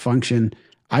does it function?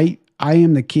 I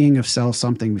am the king of sell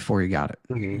something before you got it.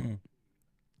 Mm-hmm.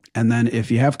 And then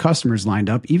if you have customers lined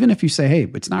up, even if you say, hey,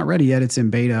 it's not ready yet, it's in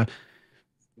beta,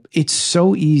 it's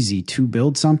so easy to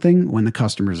build something when the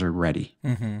customers are ready.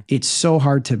 Mm-hmm. It's so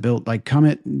hard to build, like,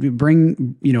 build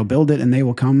it and they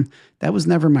will come. That was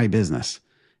never my business.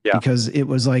 Yeah. Because it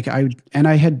was like,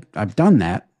 I've done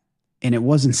that and it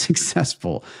wasn't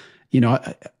successful.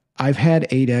 I've had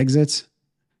 8 exits.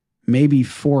 Maybe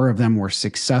 4 of them were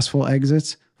successful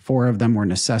exits. 4 of them were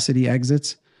necessity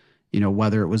exits.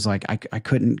 Whether it was like, I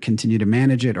couldn't continue to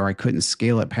manage it, or I couldn't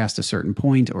scale it past a certain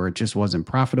point, or it just wasn't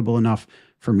profitable enough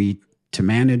for me to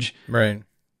manage. Right.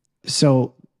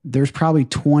 So there's probably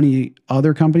 20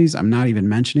 other companies I'm not even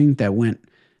mentioning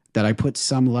that I put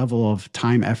some level of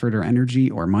time, effort, or energy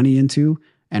or money into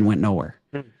and went nowhere.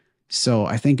 So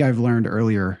I think I've learned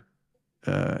earlier,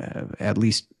 at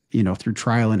least, through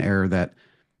trial and error, that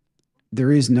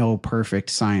there is no perfect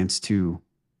science to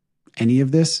any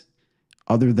of this,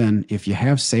 other than if you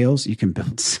have sales, you can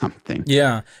build something.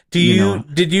 Yeah.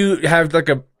 Did you have like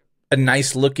a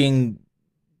nice looking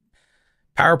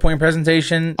PowerPoint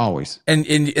presentation? Always. And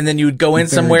then you would go in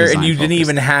somewhere and you didn't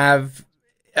even have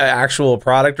an actual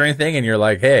product or anything, and you're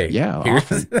like, hey, yeah,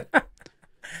 here's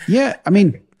yeah. I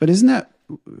mean, but isn't that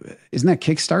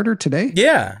Kickstarter today?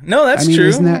 Yeah. No, that's true.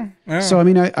 Isn't that so? I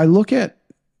mean, I look at,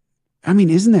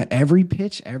 isn't that every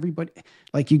pitch? Everybody,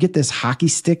 like, you get this hockey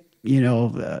stick,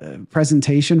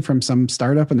 presentation from some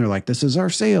startup, and they're like, this is our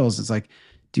sales. It's like,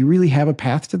 do you really have a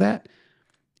path to that?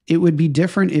 It would be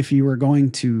different if you were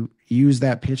going to use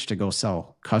that pitch to go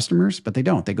sell customers, but they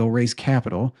don't. They go raise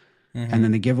capital, and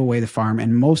then they give away the farm.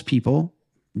 And most people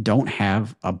don't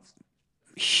have a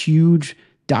huge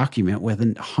document with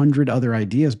 100 other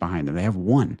ideas behind them. They have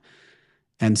one.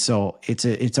 And so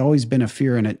it's always been a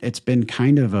fear, and it's been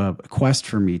kind of a quest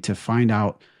for me to find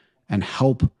out and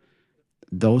help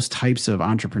those types of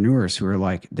entrepreneurs who are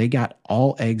like, they got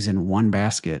all eggs in one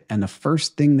basket, and the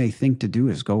first thing they think to do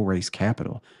is go raise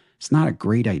capital. It's not a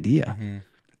great idea.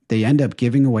 They end up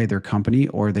giving away their company,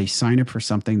 or they sign up for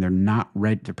something they're not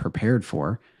prepared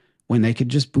for, when they could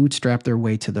just bootstrap their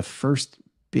way to the first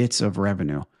bits of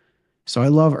revenue. So I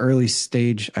love early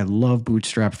stage. I love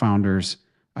bootstrap founders.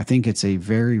 I think it's a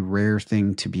very rare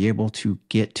thing to be able to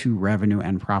get to revenue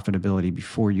and profitability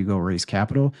before you go raise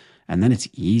capital. And then it's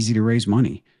easy to raise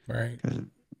money. Right.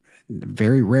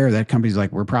 Very rare that company's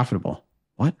like, we're profitable.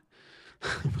 What?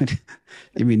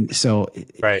 So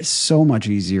it's so much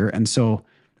easier. And so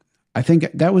I think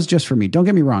that was just for me. Don't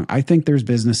get me wrong. I think there's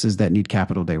businesses that need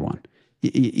capital day one.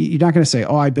 You're not going to say,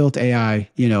 oh, I built AI,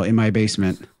 in my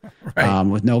basement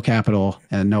with no capital,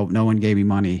 and no one gave me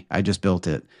money. I just built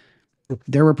it.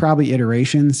 There were probably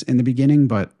iterations in the beginning,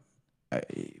 but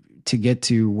to get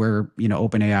to where,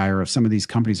 OpenAI or some of these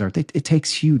companies are, it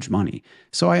takes huge money.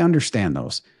 So I understand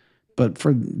those. But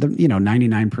for the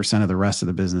 99% of the rest of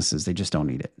the businesses, they just don't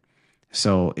need it.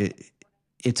 So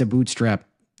it's a bootstrap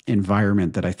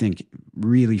environment that I think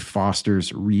really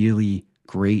fosters really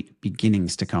great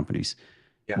beginnings to companies.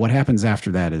 Yeah. What happens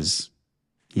after that is,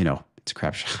 it's a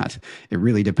crap shot. It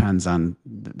really depends on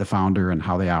the founder and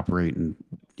how they operate. And,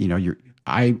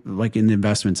 I like, in the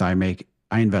investments I make,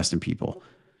 I invest in people.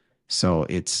 So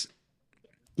it's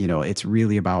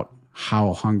really about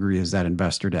how hungry is that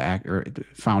investor to act, or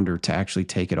founder to actually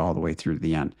take it all the way through to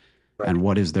the end. Right. And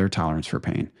what is their tolerance for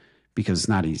pain? Because it's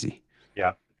not easy.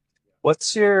 Yeah.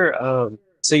 What's your,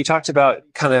 so you talked about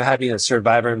kind of having a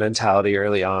survivor mentality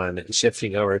early on and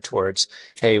shifting over towards,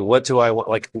 hey, what do I want,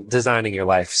 like designing your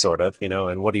life sort of,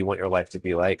 and what do you want your life to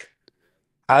be like?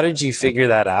 How did you figure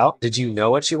that out? Did you know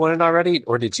what you wanted already,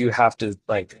 or did you have to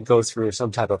like go through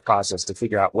some type of process to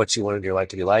figure out what you wanted your life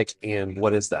to be like? And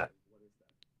what is that?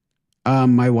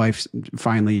 My wife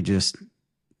finally just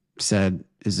said,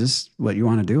 is this what you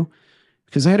want to do?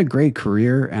 Because I had a great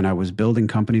career and I was building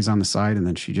companies on the side, and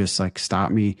then she just like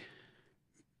stopped me.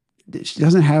 She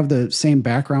doesn't have the same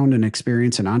background and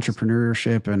experience in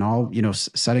entrepreneurship and all,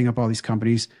 setting up all these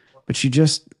companies, but she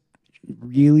just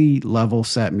really level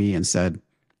set me and said,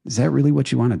 is that really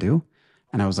what you want to do?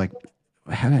 And I was like,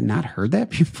 had I not heard that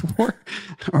before?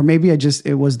 Or maybe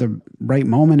it was the right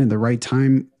moment and the right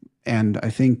time. And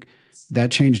I think that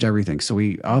changed everything. So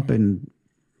we up and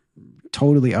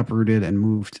totally uprooted and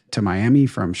moved to Miami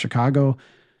from Chicago,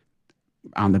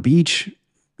 on the beach,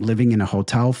 living in a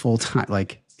hotel full time.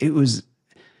 Like I was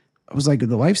like,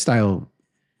 the lifestyle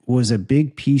was a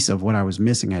big piece of what I was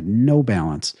missing. I had no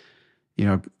balance.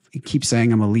 I keep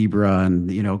saying I'm a Libra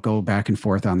and, go back and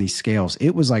forth on these scales.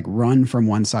 It was like run from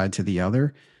one side to the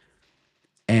other.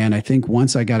 And I think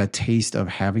once I got a taste of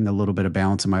having a little bit of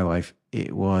balance in my life,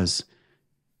 it was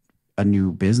a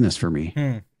new business for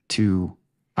me.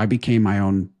 I became my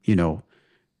own,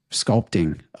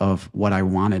 sculpting of what I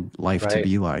wanted life to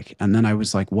be like. And then I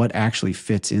was like, what actually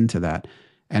fits into that?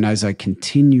 And as I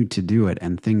continued to do it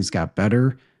and things got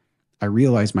better, I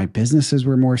realized my businesses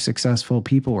were more successful.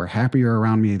 People were happier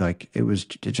around me. Like it was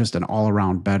just an all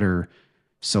around better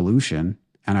solution.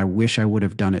 And I wish I would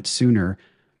have done it sooner.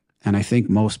 And I think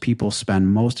most people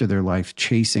spend most of their life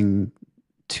chasing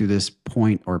to this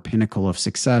point or pinnacle of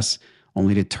success,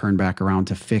 only to turn back around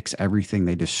to fix everything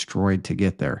they destroyed to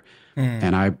get there.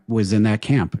 And I was in that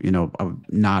camp,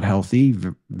 not healthy,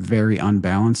 very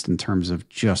unbalanced in terms of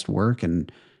just work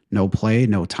and no play,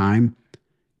 no time.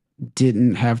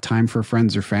 didn't have time for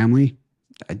friends or family.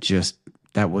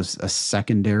 That was a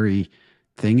secondary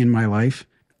thing in my life.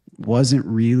 Wasn't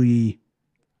really,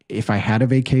 if I had a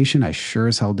vacation, I sure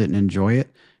as hell didn't enjoy it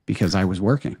because I was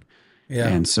working. Yeah.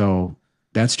 And so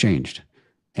that's changed.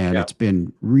 And it's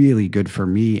been really good for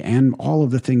me and all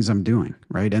of the things I'm doing.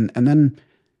 Right. And then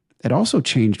it also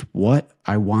changed what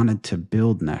I wanted to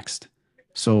build next.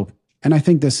 So, and I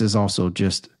think this is also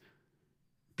just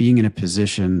being in a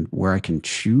position where I can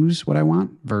choose what I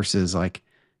want versus like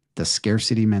the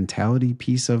scarcity mentality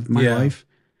piece of my life.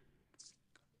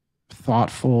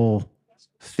 Thoughtful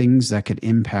things that could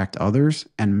impact others.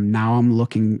 And now I'm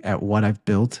looking at what I've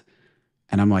built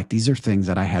and I'm like, these are things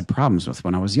that I had problems with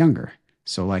when I was younger.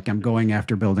 So like I'm going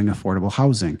after building affordable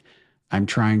housing. I'm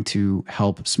trying to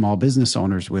help small business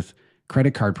owners with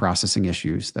credit card processing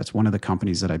issues. That's one of the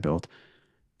companies that I built.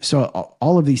 So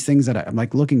all of these things that I'm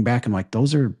like looking back, I'm like,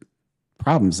 those are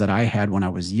problems that I had when I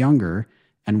was younger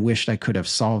and wished I could have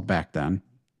solved back then,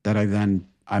 that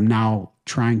I'm now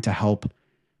trying to help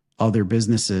other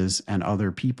businesses and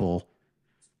other people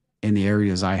in the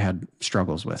areas I had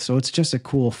struggles with. So it's just a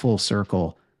cool full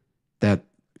circle that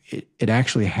it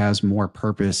actually has more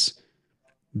purpose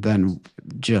than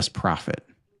just profit.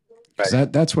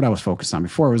 Right. That's what I was focused on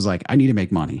before. It was like, I need to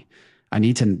make money. I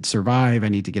need to survive. I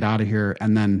need to get out of here.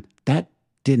 And then that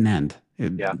didn't end.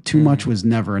 Too much was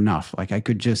never enough. Like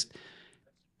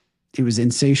it was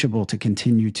insatiable to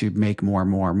continue to make more.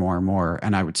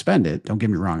 And I would spend it. Don't get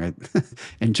me wrong. I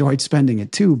enjoyed spending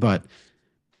it too, but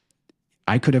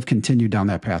I could have continued down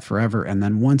that path forever. And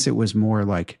then once it was more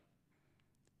like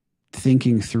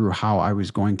thinking through how I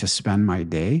was going to spend my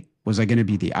day, was I going to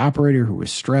be the operator who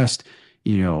was stressed?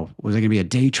 Was I going to be a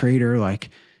day trader, like,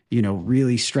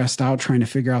 really stressed out trying to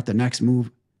figure out the next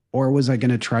move? Or was I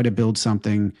going to try to build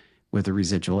something with a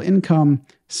residual income,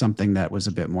 something that was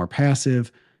a bit more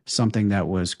passive, something that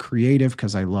was creative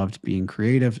because I loved being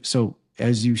creative? So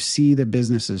as you see the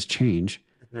businesses change,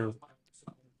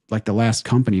 like the last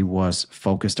company was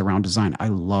focused around design. I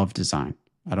love design.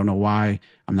 I don't know why.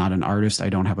 I'm not an artist. I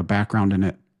don't have a background in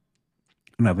it.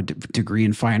 I don't have a degree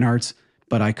in fine arts,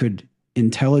 but I could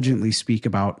intelligently speak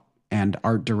about and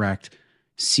art direct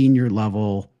senior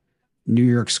level New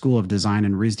York School of Design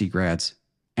and RISD grads.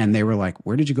 And they were like,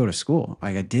 where did you go to school?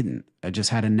 Like, I didn't. I just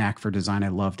had a knack for design. I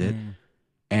loved it.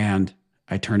 And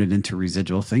I turned it into a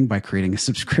residual thing by creating a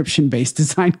subscription-based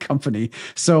design company.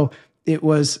 So it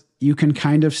was, you can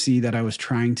kind of see that I was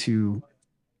trying to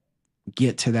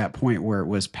get to that point where it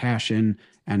was passion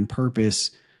and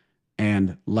purpose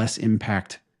and less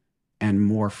impact and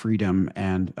more freedom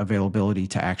and availability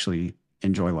to actually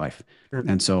enjoy life.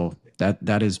 And so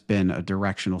that has been a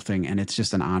directional thing, and it's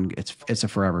just it's a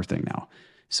forever thing now.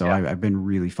 So I've been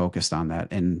really focused on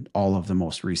that in all of the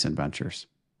most recent ventures.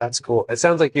 That's cool. It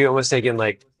sounds like you almost taken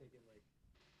like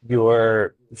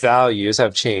your values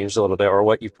have changed a little bit, or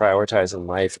what you prioritize in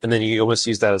life, and then you almost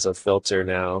use that as a filter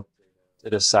now to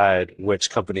decide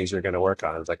which companies you're going to work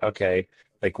on. It's like, okay,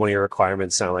 like one of your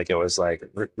requirements sound like it was like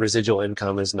residual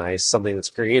income is nice, something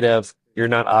that's creative, you're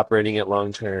not operating it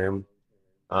long term,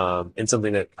 and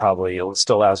something that probably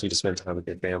still allows you to spend time with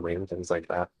your family and things like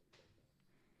that.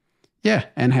 Yeah,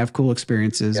 and have cool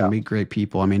experiences and meet great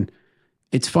people. I mean,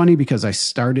 it's funny because I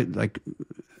started, like,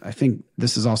 I think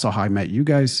this is also how I met you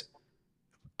guys.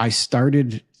 I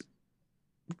started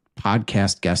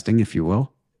podcast guesting, if you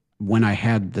will, when I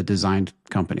had the design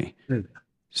company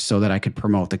so that I could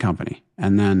promote the company.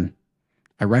 And then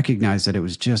I recognized that it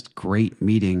was just great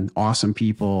meeting awesome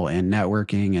people and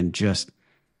networking and just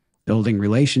building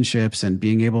relationships and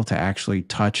being able to actually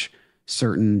touch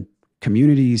certain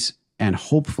communities and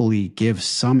hopefully give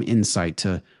some insight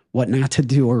to what not to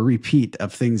do or repeat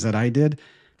of things that I did.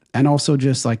 And also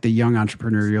just like the young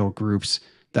entrepreneurial groups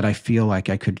that I feel like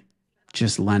I could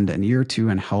just lend an ear to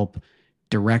and help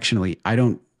directionally. I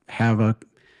don't have a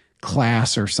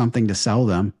class or something to sell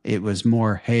them. It was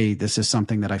more, hey, this is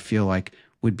something that I feel like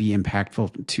would be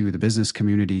impactful to the business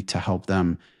community to help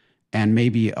them. And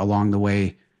maybe along the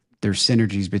way, there's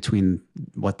synergies between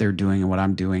what they're doing and what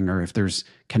I'm doing, or if there's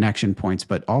connection points,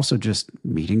 but also just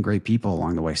meeting great people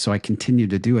along the way. So I continue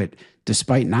to do it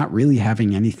despite not really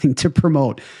having anything to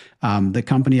promote. The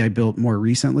company I built more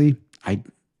recently, I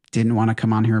didn't want to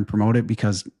come on here and promote it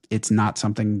because it's not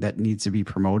something that needs to be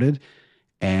promoted.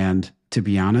 And to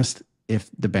be honest, if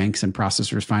the banks and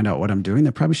processors find out what I'm doing,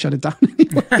 they'll probably shut it down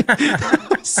anyway.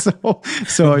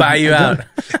 so buy you out.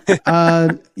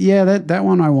 Yeah, that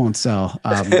one I won't sell.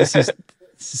 This is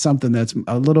something that's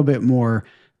a little bit more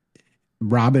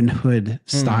Robin Hood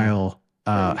style,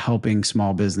 helping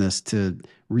small business to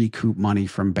recoup money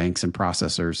from banks and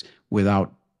processors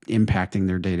without impacting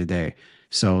their day to day.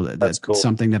 So that's cool.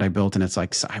 Something that I built, and it's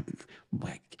like, I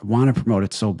want to promote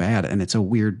it so bad, and it's a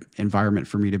weird environment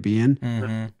for me to be in.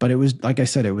 Mm-hmm. But it was, like I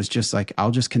said, it was just like,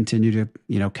 I'll just continue to,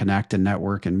 you know, connect and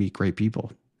network and meet great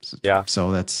people.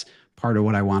 So that's part of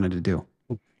what I wanted to do.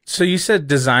 So you said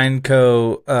Design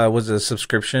Co. Was a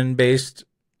subscription based.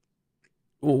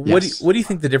 Yes. What do you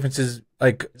think the difference is?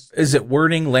 Like, is it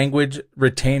wording, language,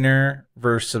 retainer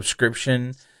versus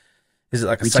subscription? Is it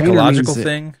like a Retainer psychological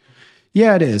thing?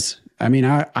 Yeah, it is. I mean,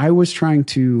 I was trying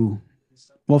to,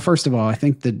 well, first of all, I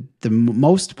think the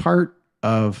most part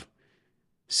of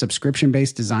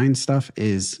subscription-based design stuff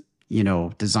is, you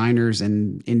know, designers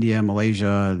in India,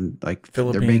 Malaysia, like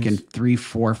Philippines. They're making $3,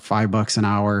 $4, $5 an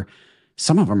hour.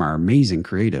 Some of them are amazing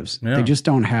creatives. Yeah. They just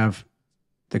don't have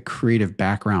the creative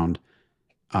background,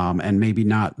 and maybe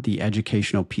not the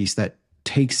educational piece that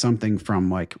takes something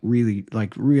from like really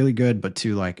good, but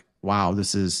to like, wow,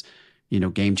 this is, you know,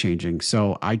 game changing.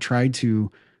 So I tried to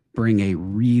bring a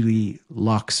really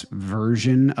luxe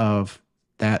version of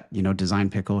that, you know, design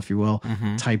pickle, if you will,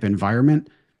 type environment.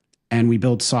 And we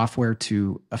build software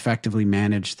to effectively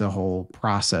manage the whole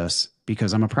process,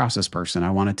 because I'm a process person.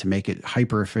 I wanted to make it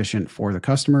hyper efficient for the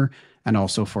customer and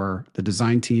also for the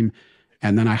design team.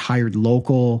 And then I hired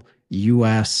local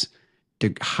US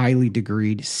highly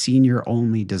degreed senior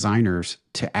only designers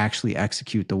to actually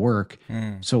execute the work.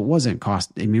 So it wasn't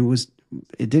cost. I mean,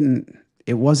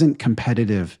 it wasn't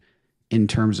competitive in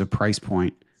terms of price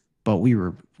point, but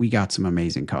we got some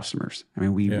amazing customers. I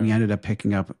mean, we ended up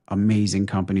picking up amazing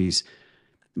companies,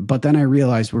 but then I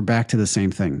realized we're back to the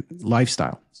same thing.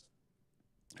 Lifestyle.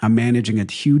 I'm managing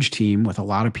a huge team with a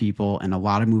lot of people and a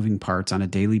lot of moving parts on a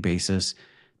daily basis.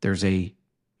 There's a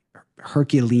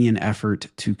Herculean effort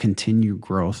to continue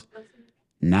growth.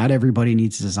 Not everybody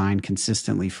needs to design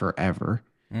consistently forever.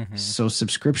 So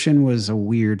subscription was a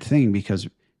weird thing because,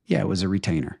 it was a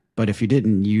retainer. But if you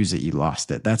didn't use it, you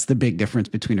lost it. That's the big difference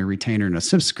between a retainer and a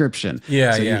subscription.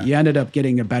 You ended up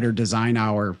getting a better design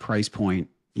hour price point,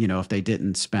 you know, if they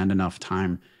didn't spend enough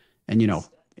time. And, you know,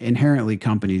 inherently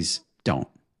companies don't.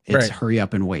 It's hurry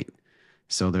up and wait.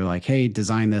 So they're like, hey,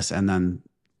 design this, and then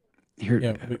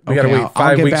here, we got to wait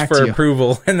 5 weeks for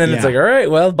approval. And then it's like, all right,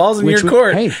 well, ball's in your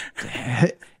court. Hey,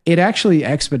 it actually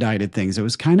expedited things. It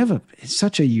was kind of it's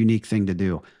such a unique thing to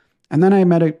do. And then I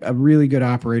met a really good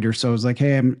operator. So I was like,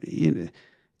 hey,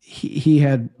 he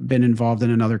had been involved in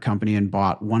another company and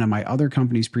bought one of my other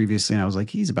companies previously. And I was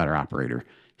like, he's a better operator.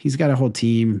 He's got a whole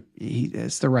team.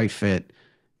 It's the right fit.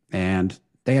 And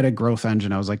they had a growth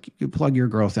engine. I was like, you plug your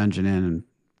growth engine in and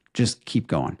just keep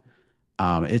going.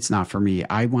 It's not for me.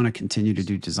 I want to continue to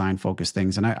do design focused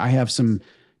things. And I have some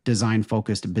design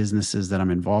focused businesses that I'm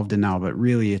involved in now, but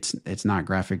really it's not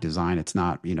graphic design. It's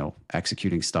not, you know,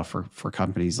 executing stuff for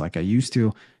companies like I used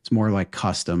to. It's more like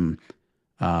custom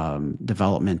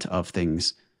development of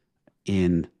things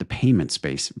in the payment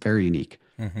space. Very unique.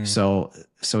 So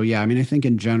yeah, I mean, I think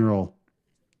in general,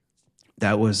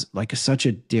 that was like such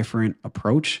a different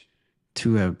approach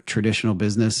to a traditional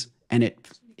business. And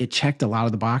it checked a lot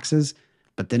of the boxes,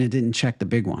 but then it didn't check the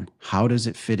big one. How does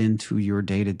it fit into your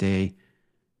day-to-day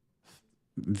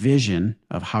vision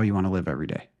of how you want to live every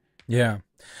day? Yeah.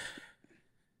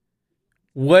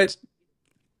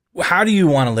 How do you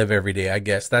want to live every day? I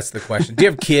guess that's the question. Do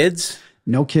you have kids?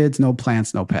 No kids, no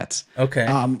plants, no pets. Okay.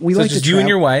 We so like just to you and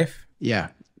your wife? Yeah.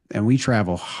 And we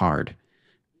travel hard.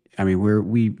 I mean,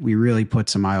 we really put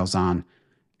some miles on,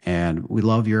 and we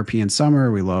love European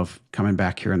summer. We love coming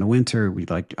back here in the winter. We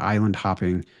like island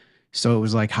hopping. So it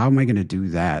was like, how am I going to do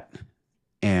that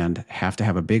and have to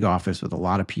have a big office with a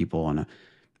lot of people and,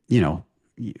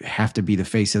 you have to be the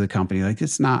face of the company? Like,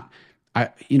 it's not,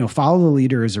 follow the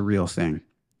leader is a real thing.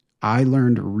 I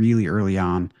learned really early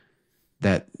on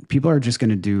that people are just going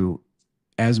to do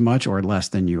as much or less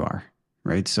than you are,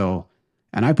 right? So,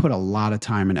 and I put a lot of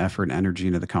time and effort and energy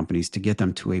into the companies to get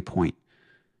them to a point.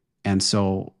 And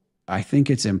so I think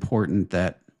it's important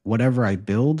that whatever I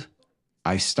build,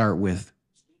 I start with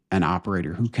an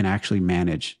operator who can actually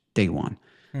manage day one,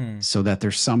 so that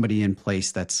there's somebody in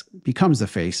place that's becomes the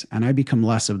face, and I become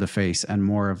less of the face and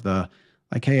more of the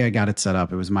like, hey, I got it set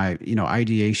up. It was my,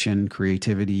 ideation,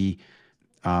 creativity,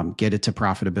 get it to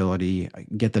profitability,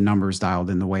 get the numbers dialed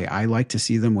in the way I like to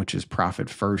see them, which is profit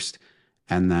first.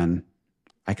 And then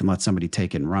I can let somebody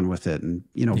take it and run with it and,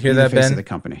 you be hear the that, face Ben? of the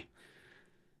company.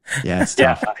 Yeah, it's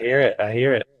tough. Yeah, I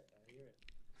hear it.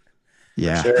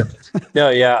 Yeah. Sure. No,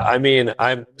 yeah. I mean,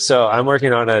 I'm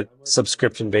working on a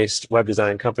subscription-based web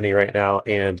design company right now,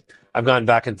 and I've gone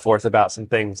back and forth about some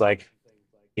things like,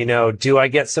 do I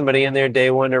get somebody in there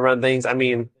day one to run things? I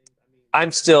mean,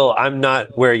 I'm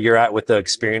not where you're at with the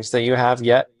experience that you have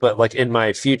yet, but like in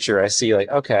my future, I see like,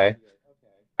 okay,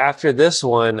 after this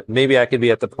one, maybe I could be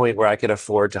at the point where I could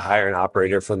afford to hire an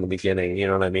operator from the beginning. You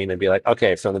know what I mean? And be like,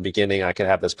 okay, from the beginning, I can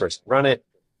have this person run it,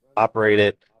 operate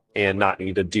it, and not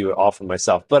need to do it all for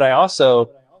myself. But I also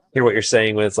hear what you're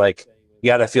saying with like, you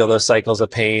got to feel those cycles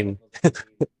of pain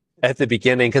at the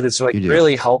beginning, because it's like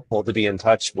really helpful to be in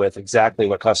touch with exactly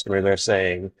what customers are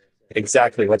saying,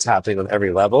 exactly what's happening on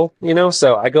every level, you know?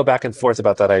 So I go back and forth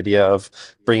about that idea of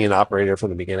bringing an operator from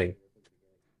the beginning.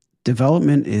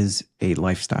 Development is a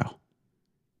lifestyle.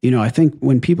 You know, I think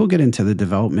when people get into the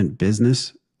development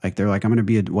business, like they're like, I'm going to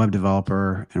be a web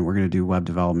developer and we're going to do web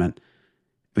development.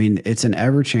 I mean, it's an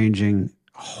ever-changing,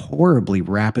 horribly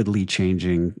rapidly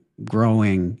changing,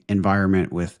 growing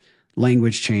environment with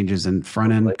language changes and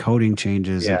front-end coding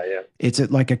changes. Yeah. It's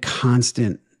like a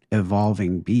constant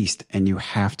evolving beast, and you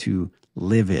have to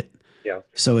live it. Yeah.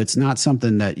 So it's not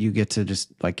something that you get to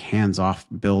just like hands off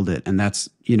build it. And that's,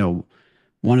 you know,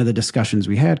 one of the discussions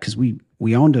we had, because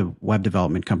we owned a web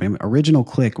development company. Original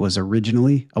Click was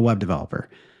originally a web developer.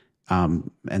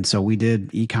 And so we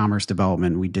did e-commerce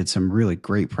development. We did some really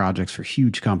great projects for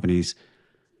huge companies,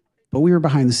 but we were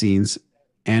behind the scenes,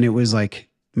 and it was like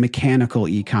mechanical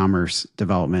e-commerce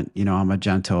development, you know, on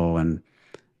Magento, and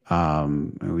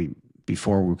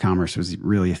before WooCommerce was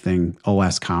really a thing,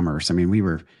 OS Commerce. I mean, we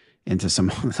were into some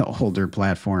of the older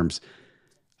platforms.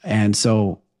 And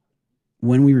so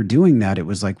when we were doing that, it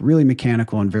was like really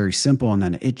mechanical and very simple. And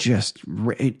then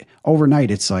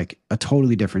overnight, it's like a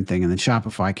totally different thing. And then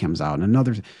Shopify comes out and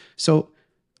another. So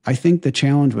I think the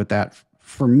challenge with that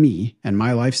for me and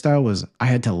my lifestyle was I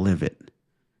had to live it.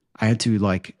 I had to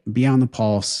like be on the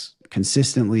pulse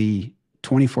consistently,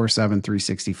 24/7,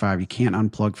 365. You can't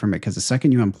unplug from it, because the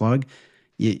second you unplug,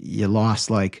 you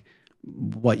lost like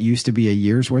what used to be a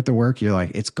year's worth of work. You're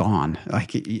like, it's gone.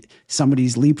 Like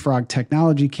somebody's leapfrog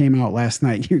technology came out last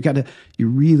night. You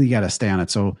really got to stay on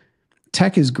it. So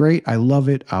tech is great. I love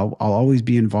it. I'll always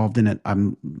be involved in it.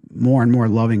 I'm more and more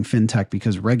loving fintech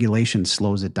because regulation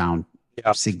slows it down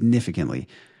significantly.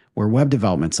 Where web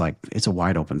development's like, it's a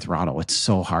wide open throttle. It's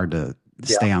so hard to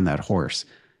stay on that horse.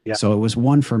 Yeah. So it was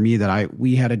one for me that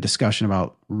we had a discussion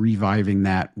about reviving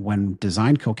that when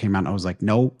Design Co came out. And I was like,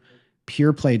 no,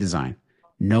 pure play design,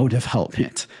 no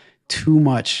development, too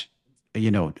much,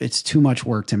 you know, it's too much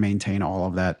work to maintain all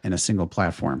of that in a single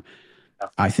platform. Yeah.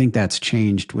 I think that's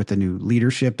changed with the new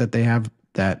leadership that they have,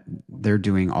 that they're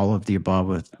doing all of the above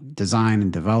with design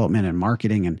and development and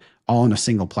marketing and all in a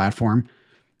single platform.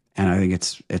 And I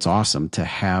think it's awesome to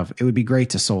have. It would be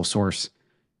great to sole source,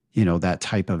 you know, that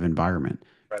type of environment.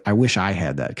 Right. I wish I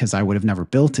had that, because I would have never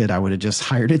built it. I would have just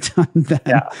hired it done then.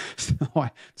 Yeah.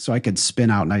 So I could spin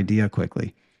out an idea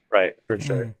quickly. Right, for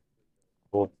sure.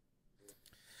 Cool.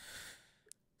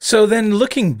 So then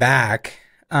looking back,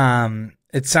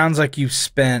 it sounds like you've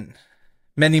spent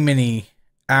many, many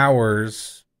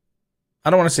hours. I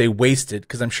don't want to say wasted,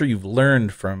 because I'm sure you've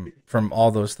learned from all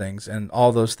those things, and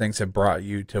all those things have brought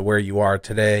you to where you are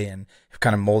today and have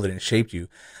kind of molded and shaped you.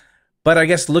 But I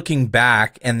guess looking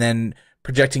back and then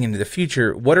projecting into the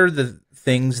future, what are the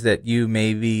things that you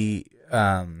maybe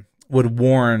would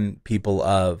warn people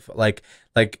of? Like,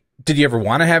 did you ever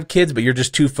want to have kids, but you're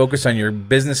just too focused on your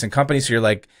business and company? So you're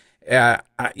like,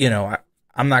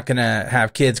 I'm not going to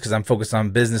have kids because I'm focused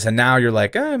on business. And now you're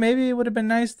like, maybe it would have been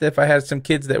nice if I had some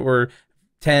kids that were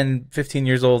 10, 15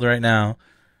 years old right now.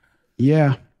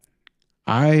 Yeah.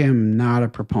 I am not a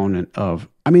proponent of,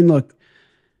 look,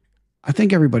 I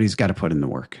think everybody's got to put in the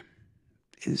work.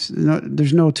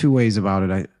 There's no two ways about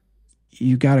it.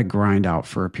 You got to grind out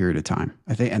for a period of time,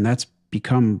 I think, and that's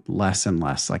become less and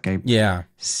less. Like I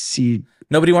see,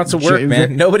 nobody wants to work,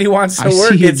 man. Nobody wants to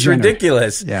work. It's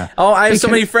ridiculous. Yeah. Oh, I have so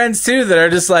many friends too that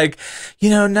are just like,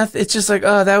 nothing. It's just like,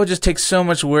 oh, that would just take so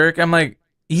much work. I'm like,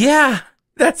 yeah,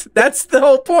 that's the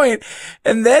whole point.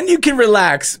 And then you can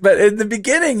relax. But in the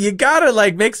beginning, you gotta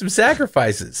like make some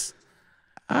sacrifices.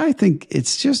 I think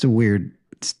it's just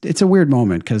it's a weird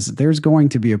moment, because there's going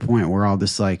to be a point where all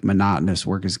this like monotonous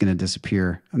work is going to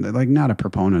disappear. I'm like not a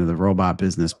proponent of the robot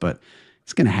business, but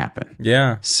it's going to happen.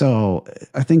 Yeah. So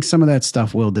I think some of that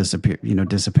stuff will dissipate.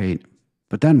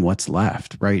 But then what's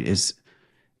left, right, is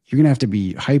you're going to have to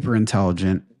be hyper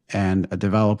intelligent and a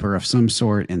developer of some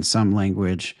sort in some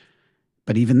language.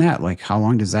 But even that, like, how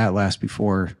long does that last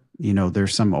before,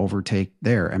 there's some overtake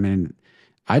there?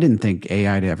 I didn't think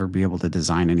AI to ever be able to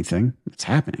design anything. It's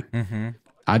happening. Mm-hmm.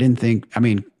 I didn't think,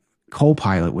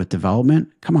 Copilot with development,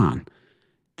 come on.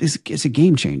 It's a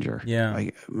game changer. Yeah.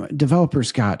 Like,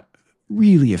 developers got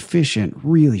really efficient,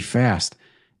 really fast.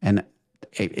 And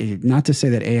not to say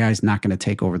that AI is not going to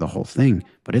take over the whole thing,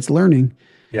 but it's learning.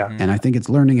 Yeah. And I think it's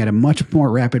learning at a much more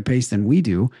rapid pace than we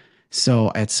do.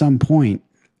 So at some point,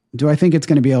 do I think it's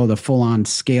going to be able to full on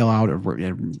scale out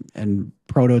and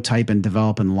prototype and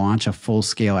develop and launch a full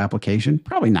scale application?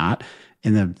 Probably not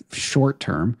in the short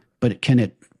term, but can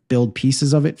it build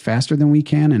pieces of it faster than we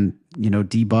can and,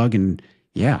 debug? And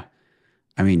yeah,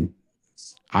 I mean,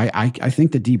 I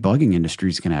think the debugging industry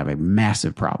is going to have a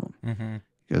massive problem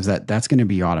because that's going to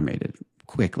be automated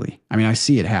quickly. I mean, I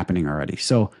see it happening already.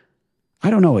 So I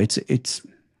don't know. It's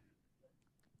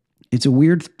a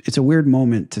weird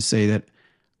moment to say that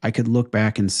I could look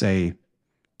back and say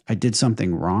I did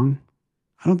something wrong.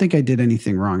 I don't think I did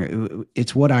anything wrong.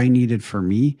 It's what I needed for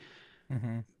me.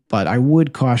 But I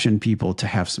would caution people to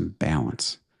have some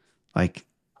balance. Like,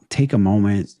 take a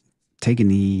moment, take a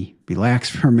knee, relax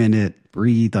for a minute,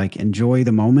 breathe, like enjoy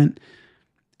the moment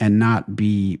and not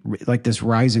be like this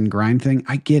rise and grind thing.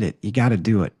 I get it. You got to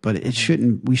do it, but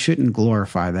we shouldn't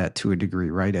glorify that to a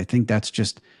degree, right? I think that's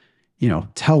just,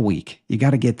 it's hell week. You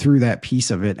got to get through that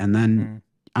piece of it. And then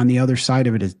on the other side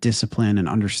of it is discipline and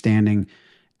understanding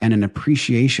and an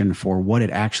appreciation for what it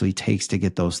actually takes to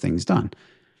get those things done.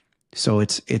 So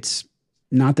it's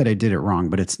not that I did it wrong,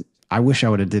 but I wish I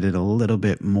would have did it a little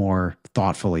bit more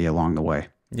thoughtfully along the way.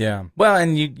 Yeah. Well,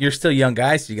 and you're still young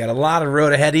guys. So you got a lot of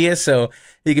road ahead of you, so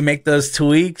you can make those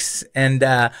tweaks. And,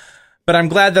 but I'm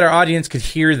glad that our audience could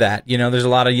hear that. There's a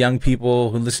lot of young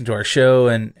people who listen to our show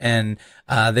and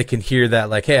they can hear that,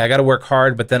 like, hey, I got to work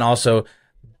hard, but then also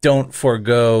don't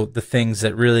forego the things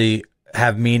that really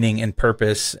have meaning and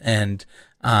purpose and,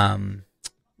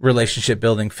 relationship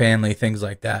building, family, things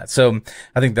like that. So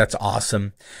I think that's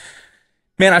awesome,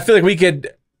 man. I feel like we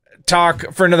could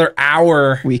talk for another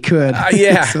hour. We could.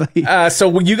 Yeah.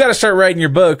 So you got to start writing your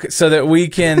book so that we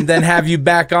can then have you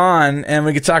back on and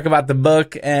we could talk about the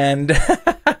book and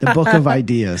the book of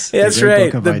ideas. That's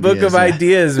right. The book of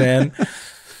ideas, man.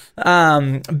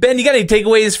 Ben, you got any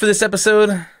takeaways for this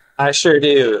episode? I sure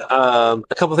do. A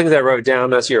couple things I wrote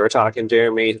down as you were talking,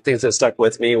 Jeremy, things that stuck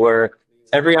with me were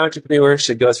every entrepreneur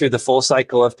should go through the full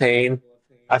cycle of pain.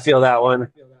 I feel that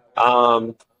one.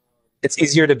 It's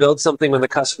easier to build something when the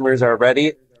customers are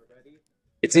ready.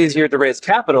 It's easier to raise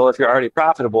capital if you're already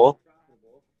profitable.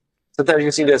 Sometimes you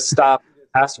just need to stop,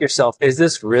 ask yourself, is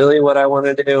this really what I want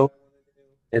to do?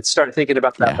 And start thinking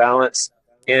about that balance.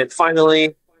 And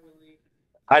finally,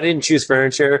 I didn't choose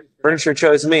furniture. Furniture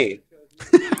chose me.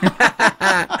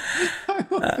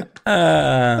 Let's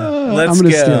I'm gonna go.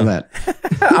 steal that.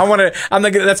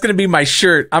 That's gonna be my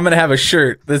shirt. I'm gonna have a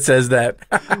shirt that says that.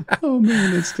 Oh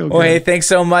man, that's so good. Well, hey, thanks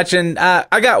so much. And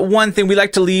I got one thing. We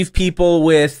like to leave people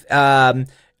with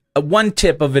one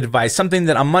tip of advice, something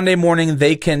that on Monday morning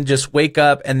they can just wake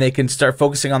up and they can start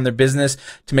focusing on their business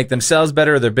to make themselves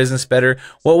better or their business better.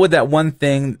 What would that one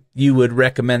thing you would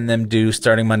recommend them do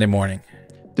starting Monday morning?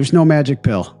 There's no magic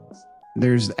pill.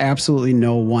 There's absolutely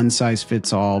no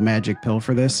one-size-fits-all magic pill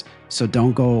for this. So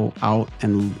don't go out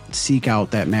and seek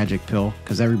out that magic pill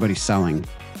because everybody's selling.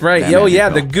 Right. Oh, yeah.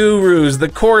 The gurus, the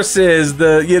courses,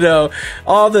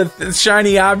 all the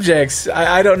shiny objects.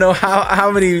 I don't know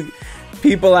how many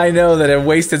people I know that have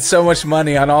wasted so much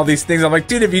money on all these things. I'm like,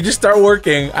 dude, if you just start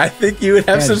working, I think you would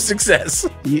have some success.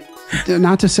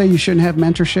 Not to say you shouldn't have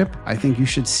mentorship. I think you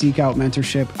should seek out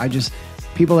mentorship.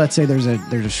 People that say there's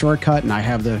a shortcut and I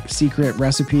have the secret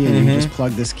recipe and you just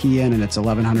plug this key in and it's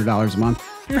 $1,100 a month.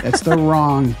 That's the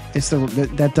wrong.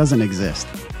 That doesn't exist.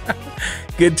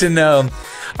 Good to know.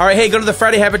 All right, hey, go to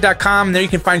thefridayhabit.com. There you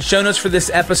can find show notes for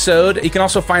this episode. You can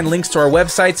also find links to our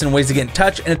websites and ways to get in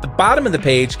touch. And at the bottom of the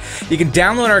page, you can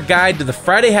download our guide to the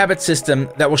Friday Habit System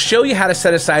that will show you how to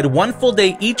set aside one full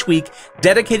day each week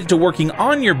dedicated to working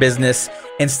on your business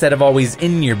instead of always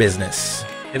in your business.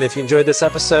 And if you enjoyed this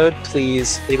episode,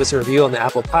 please leave us a review on the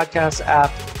Apple Podcasts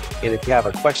app. And if you have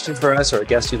a question for us or a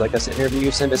guest you'd like us to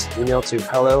interview, send us an email to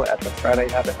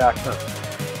hello@thefridayhabit.com.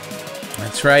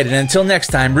 That's right. And until next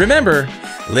time, remember,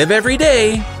 live every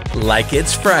day like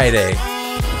it's Friday.